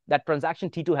visible. That transaction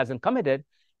T2 hasn't committed.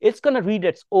 It's going to read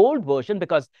its old version,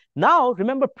 because now,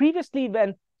 remember previously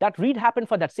when that read happened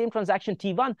for that same transaction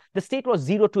T1, the state was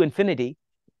 0 to infinity.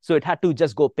 So it had to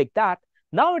just go pick that.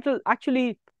 Now it will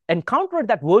actually encounter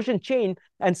that version chain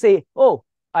and say, oh,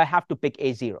 I have to pick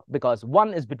A0 because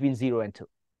 1 is between 0 and 2.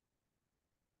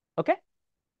 Okay?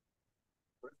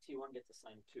 What if T1 gets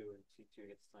assigned 2 and T2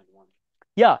 gets assigned 1?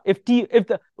 Yeah,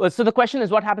 so the question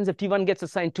is, what happens if T1 gets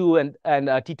assigned 2 and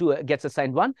T2 gets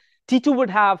assigned 1? T2 would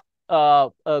have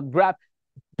a grab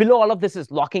below all of this is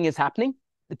locking is happening.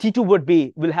 The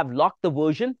T2 will have locked the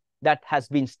version that has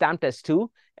been stamped as 2,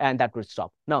 and that would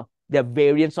stop. Now, there are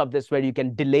variants of this where you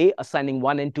can delay assigning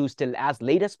 1 and 2 still as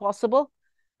late as possible.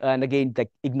 And again,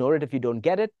 like, ignore it if you don't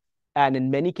get it. And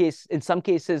in some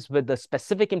cases, with the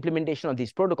specific implementation of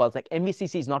these protocols, like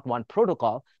MVCC is not one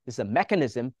protocol, it's a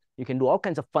mechanism. You can do all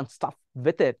kinds of fun stuff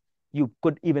with it. You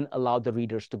could even allow the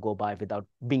readers to go by without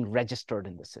being registered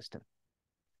in the system.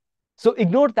 So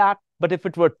ignore that. But if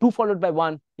it were 2 followed by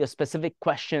 1, your specific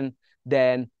question,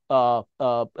 then the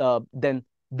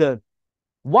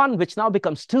 1, which now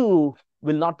becomes 2,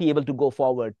 will not be able to go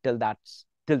forward till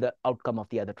the outcome of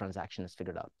the other transaction is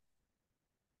figured out.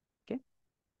 Okay.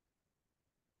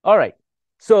 All right.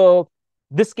 So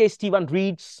this case, T1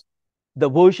 reads the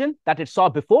version that it saw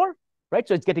before, right?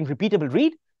 So it's getting repeatable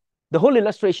read. The whole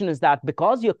illustration is that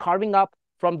because you're carving up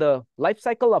from the life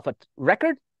cycle of a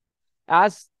record,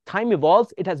 as time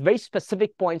evolves, it has very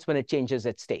specific points when it changes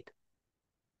its state.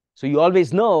 So you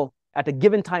always know at a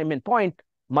given time and point,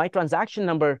 my transaction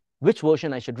number, which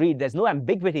version I should read. There's no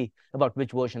ambiguity about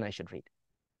which version I should read.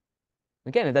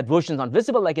 Again, if that version is not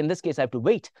visible, like in this case, I have to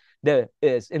wait. There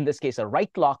is, in this case, a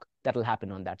write lock that will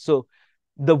happen on that. So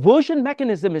the version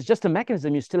mechanism is just a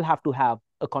mechanism. You still have to have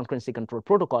a concurrency control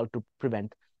protocol to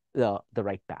prevent the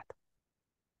write path.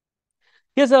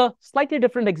 Here's a slightly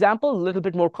different example, a little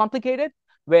bit more complicated,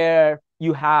 where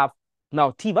you have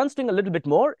now T1's doing a little bit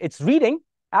more. It's reading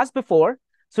as before.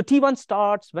 So T1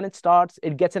 starts. When it starts,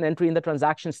 it gets an entry in the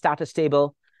transaction status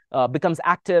table, becomes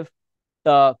active,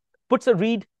 puts a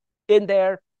read in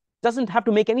there, doesn't have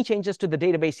to make any changes to the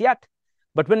database yet.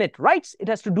 But when it writes, it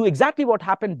has to do exactly what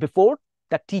happened before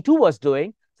that T2 was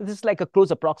doing. So this is like a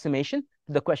close approximation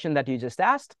to the question that you just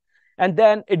asked. And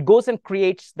then it goes and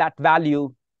creates that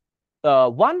value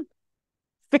 1,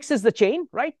 fixes the chain,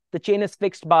 right? The chain is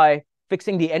fixed by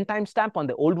fixing the end timestamp on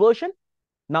the old version.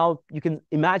 Now you can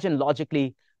imagine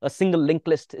logically a single linked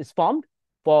list is formed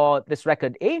for this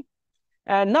record A.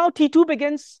 And now T2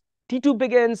 begins. T2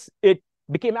 begins, it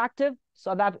became active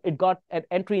so that it got an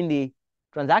entry in the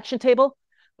transaction table,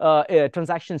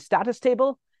 transaction status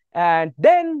table. And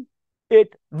then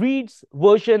it reads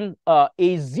version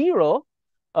A0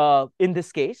 in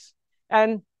this case.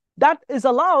 And that is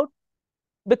allowed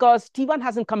because T1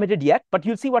 hasn't committed yet, but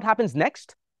you'll see what happens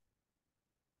next.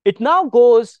 It now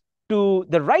goes to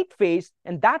the write phase,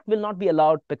 and that will not be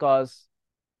allowed because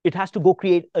it has to go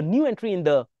create a new entry in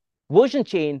the version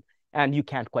chain, and you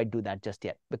can't quite do that just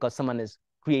yet because someone is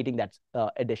creating that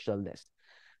additional list.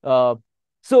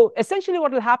 So essentially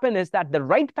what will happen is that the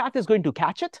write path is going to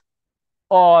catch it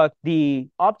or the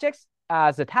objects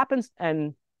as it happens,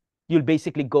 and you'll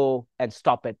basically go and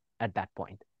stop it at that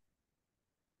point.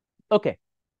 Okay.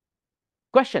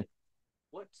 Question?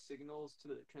 What signals to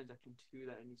the transaction 2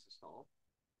 that it needs to solve?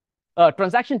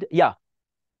 Yeah.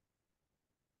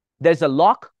 There's a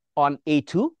lock on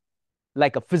A2,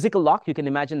 like a physical lock. You can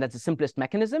imagine that's the simplest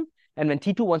mechanism. And when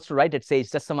T2 wants to write, it says,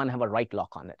 does someone have a write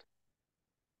lock on it?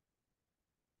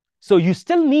 So you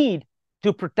still need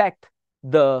to protect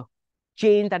the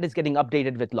chain that is getting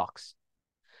updated with locks.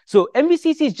 So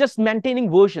MVCC is just maintaining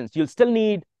versions. You'll still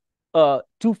need a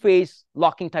 2-phase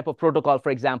locking type of protocol,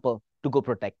 for example, to go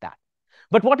protect that.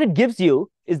 But what it gives you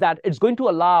is that it's going to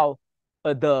allow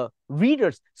the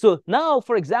readers. So now,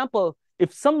 for example,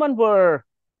 if someone were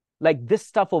like this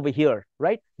stuff over here,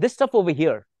 right? This stuff over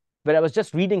here, where I was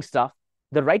just reading stuff,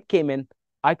 the write came in,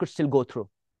 I could still go through.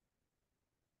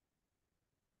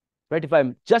 Right? If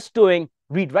I'm just doing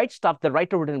read-write stuff, the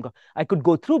writer wouldn't go. I could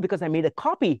go through because I made a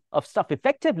copy of stuff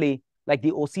effectively, like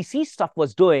the OCC stuff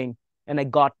was doing, and I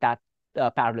got that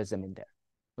parallelism in there.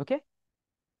 Okay?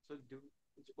 So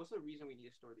what's the reason we need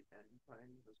to store the end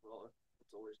time as well? If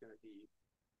it's always going to be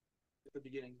the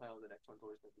beginning file, the next one's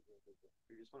always going to be the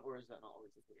previous one, or is that not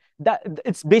always the case? That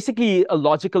it's basically a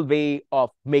logical way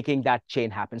of making that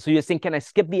chain happen. So you're saying, can I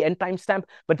skip the end timestamp?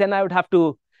 But then I would have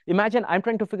to imagine I'm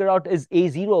trying to figure out, is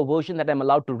A0 a version that I'm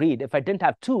allowed to read? If I didn't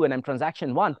have 2 and I'm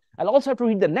transaction 1, I'll also have to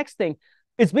read the next thing.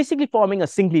 It's basically forming a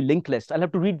singly linked list. I'll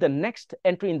have to read the next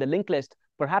entry in the linked list,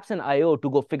 perhaps an IO, to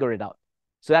go figure it out.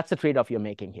 So that's the trade-off you're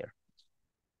making here.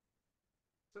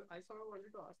 So I sort of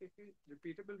wanted to ask if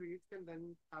repeatable reads can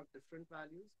then have different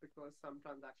values because some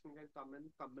transaction can come and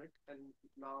commit, and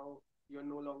now you're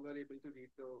no longer able to read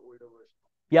the older version.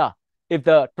 Yeah. If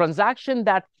the transaction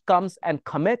that comes and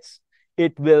commits,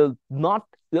 it will not.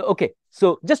 Okay.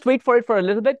 So just wait for it for a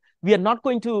little bit. We are not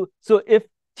going to. So if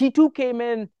T2 came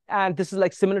in, and this is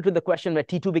like similar to the question where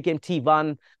T2 became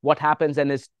T1, what happens,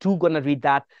 and is 2 going to read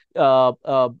that? And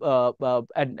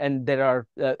there are,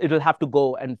 it'll have to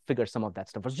go and figure some of that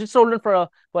stuff. So just hold on for a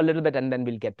little bit, and then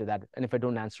we'll get to that. And if I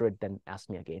don't answer it, then ask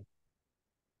me again.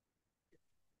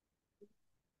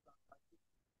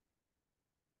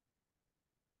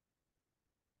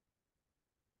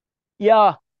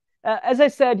 Yeah. As I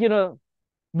said,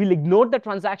 we'll ignore the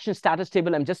transaction status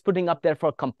table. I'm just putting up there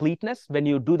for completeness when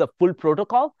you do the full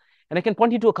protocol. And I can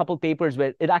point you to a couple of papers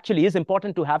where it actually is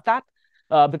important to have that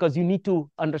because you need to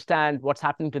understand what's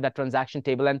happening to that transaction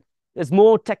table. And there's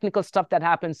more technical stuff that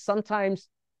happens. Sometimes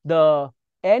the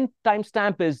N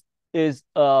timestamp is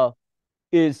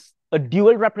a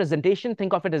dual representation.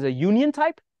 Think of it as a union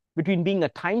type between being a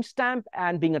timestamp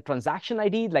and being a transaction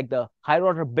ID, like the higher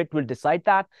order bit will decide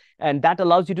that. And that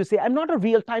allows you to say, I'm not a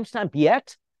real timestamp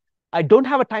yet. I don't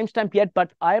have a timestamp yet,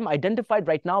 but I am identified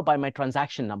right now by my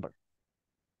transaction number.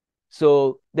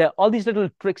 So there are all these little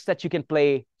tricks that you can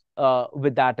play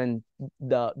with that, and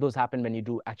those happen when you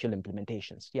do actual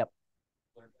implementations. Yep.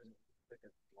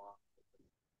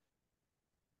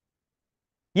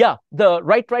 Yeah, the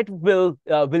write will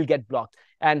get blocked,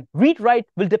 and read-write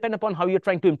will depend upon how you're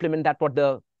trying to implement that, what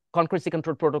the concurrency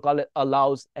control protocol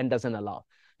allows and doesn't allow.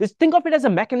 Just think of it as a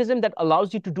mechanism that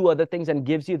allows you to do other things and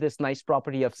gives you this nice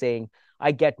property of saying,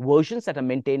 I get versions that are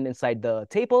maintained inside the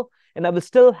table, and I will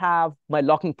still have my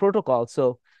locking protocol.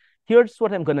 So here's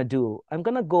what I'm going to do. I'm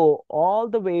going to go all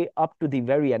the way up to the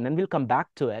very end, and we'll come back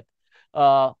to it.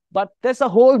 But there's a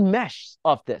whole mesh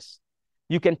of this.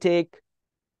 You can take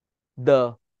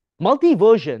the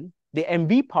multi-version, the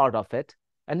MV part of it,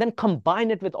 and then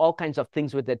combine it with all kinds of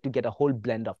things with it to get a whole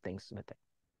blend of things with it.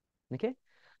 Okay?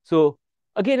 So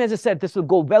again, as I said, this will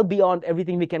go well beyond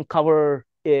everything we can cover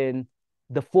in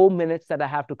the 4 minutes that I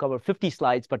have to cover 50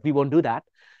 slides, but we won't do that.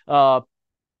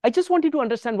 I just want you to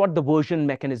understand what the version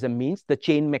mechanism means, the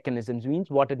chain mechanisms means,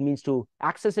 what it means to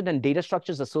access it, and data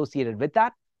structures associated with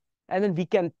that. And then we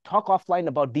can talk offline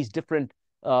about these different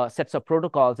sets of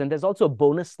protocols. And there's also a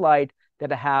bonus slide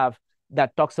that I have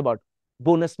that talks about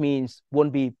bonus means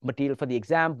won't be material for the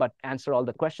exam, but answer all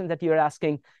the questions that you're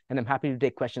asking. And I'm happy to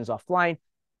take questions offline.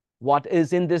 What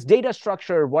is in this data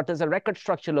structure? What does a record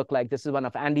structure look like? This is one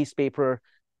of Andy's paper.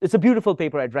 It's a beautiful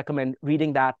paper. I'd recommend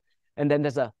reading that. And then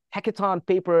there's a hackathon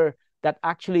paper that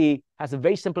actually has a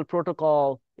very simple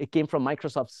protocol. It came from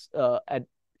Microsoft's,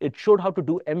 it showed how to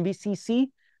do MVCC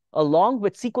along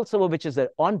with SQL Server, which is an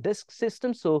on-disk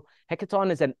system. So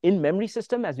Hackathon is an in-memory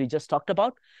system, as we just talked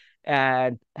about,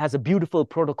 and has a beautiful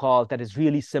protocol that is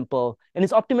really simple and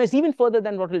is optimized even further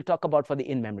than what we'll talk about for the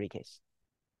in-memory case.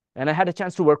 And I had a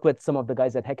chance to work with some of the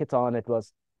guys at Hackathon.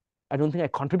 I don't think I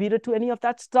contributed to any of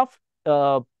that stuff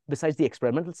besides the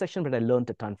experimental session, but I learned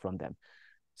a ton from them.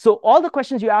 So all the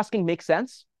questions you're asking make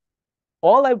sense.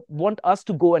 All I want us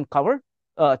to go and cover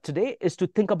today is to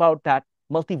think about that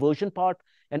multi-version part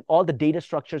and all the data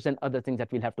structures and other things that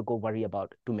we'll have to go worry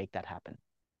about to make that happen.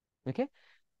 Okay?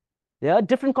 There are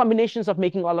different combinations of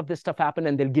making all of this stuff happen,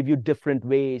 and they'll give you different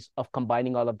ways of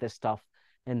combining all of this stuff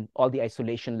and all the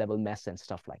isolation level mess and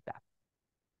stuff like that.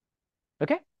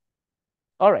 Okay?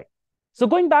 All right. So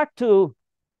going back to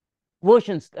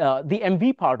versions, the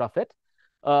MV part of it,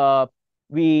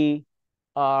 we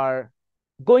are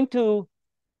going to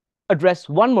address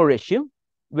one more issue,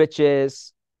 which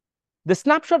is the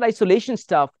snapshot isolation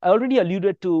stuff. I already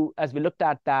alluded to as we looked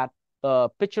at that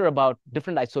picture about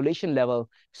different isolation level.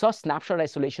 Saw snapshot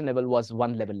isolation level was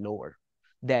one level lower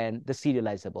than the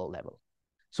serializable level.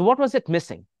 So what was it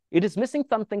missing? It is missing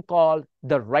something called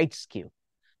the write skew.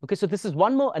 Okay, so this is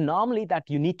one more anomaly that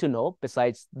you need to know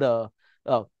besides the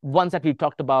ones that we've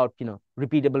talked about,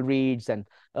 repeatable reads and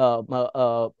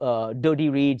dirty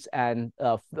reads and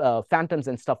phantoms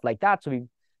and stuff like that. So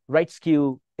write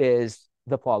skew is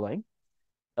the following.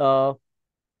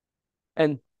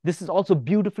 And this is also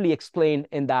beautifully explained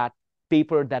in that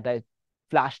paper that I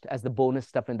flashed as the bonus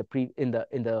stuff in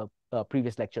the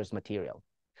previous lecture's material.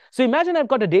 So imagine I've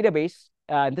got a database,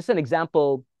 and this is an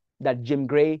example that Jim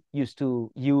Gray used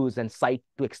to use and cite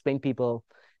to explain people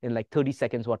in like 30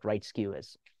 seconds what write skew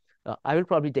is. I will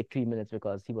probably take 3 minutes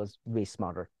because he was way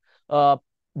smarter.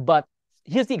 But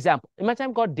here's the example. Imagine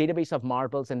I've got a database of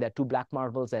marbles, and there are 2 black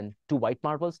marbles and 2 white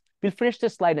marbles. We'll finish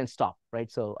this slide and stop,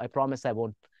 right? So I promise I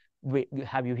won't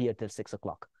have you here till 6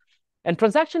 o'clock. And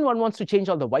transaction 1 wants to change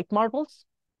all the white marbles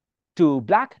to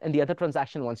black, and the other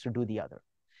transaction wants to do the other.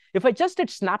 If I just did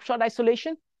snapshot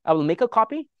isolation, I will make a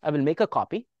copy. I will make a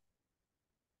copy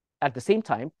at the same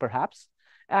time, perhaps.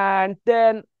 And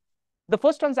then the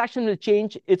first transaction will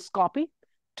change its copy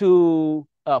to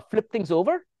flip things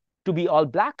over to be all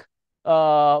black,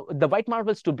 the white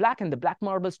marbles to black and the black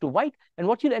marbles to white. And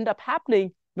what will end up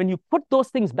happening when you put those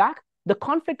things back, the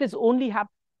conflict is only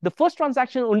the first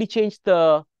transaction only changed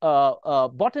the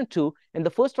bottom 2, and the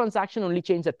first transaction only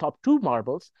changed the top 2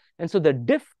 marbles. And so the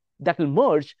diff that will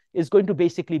merge is going to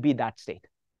basically be that state,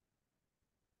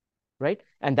 right?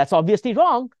 And that's obviously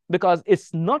wrong because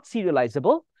it's not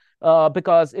serializable.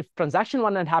 Because if transaction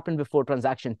 1 had happened before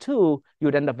transaction 2, you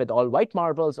would end up with all white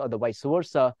marbles, or the vice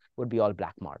versa would be all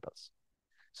black marbles.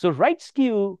 So write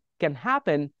skew can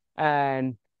happen,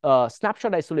 and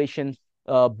snapshot isolation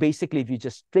basically, if you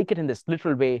just take it in this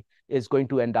literal way, is going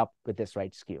to end up with this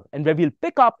right skew. And where we'll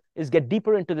pick up is get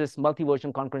deeper into this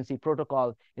multi-version concurrency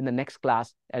protocol in the next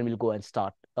class, and we'll go and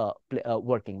start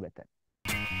working with it.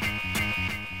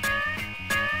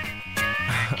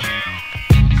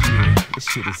 This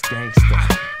shit is gangsta.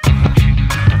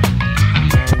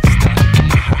 Gangsta.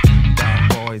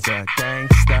 Bad boys are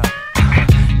gangsta.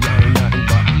 You ain't nothing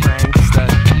but gangsta.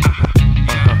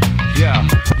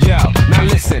 Yo, now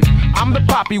listen, I'm the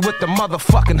poppy with the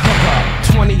motherfucking hookup.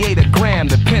 28 a gram,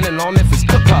 depending on if it's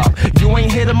cook up. You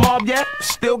ain't hit 'em all yet?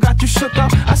 Still got you shook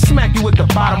up? I smack you with the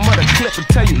bottom of the clip and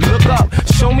tell you look up.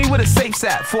 Show me where the safe's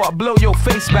at before I blow your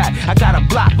face back. I got a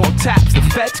block on taps, the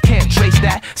feds can't trace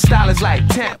that. Style is like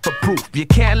tamper-proof, you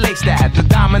can't lace that. The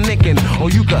Dominican, or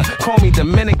you could call me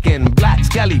Dominican. Black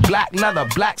skelly, black leather,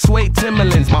 black suede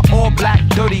Timberlands. My all black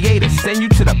 38ers send you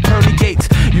to the pearly gates.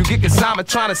 You get Kasama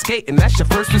trying to skate, and that's your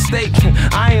first mistake.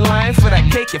 I ain't lying for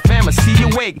that cake, your fam will see you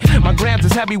wake. My grams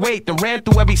is heavyweight, and ran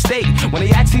through every state. When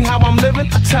they ask me how I'm living,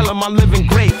 I tell them I'm living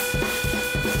great.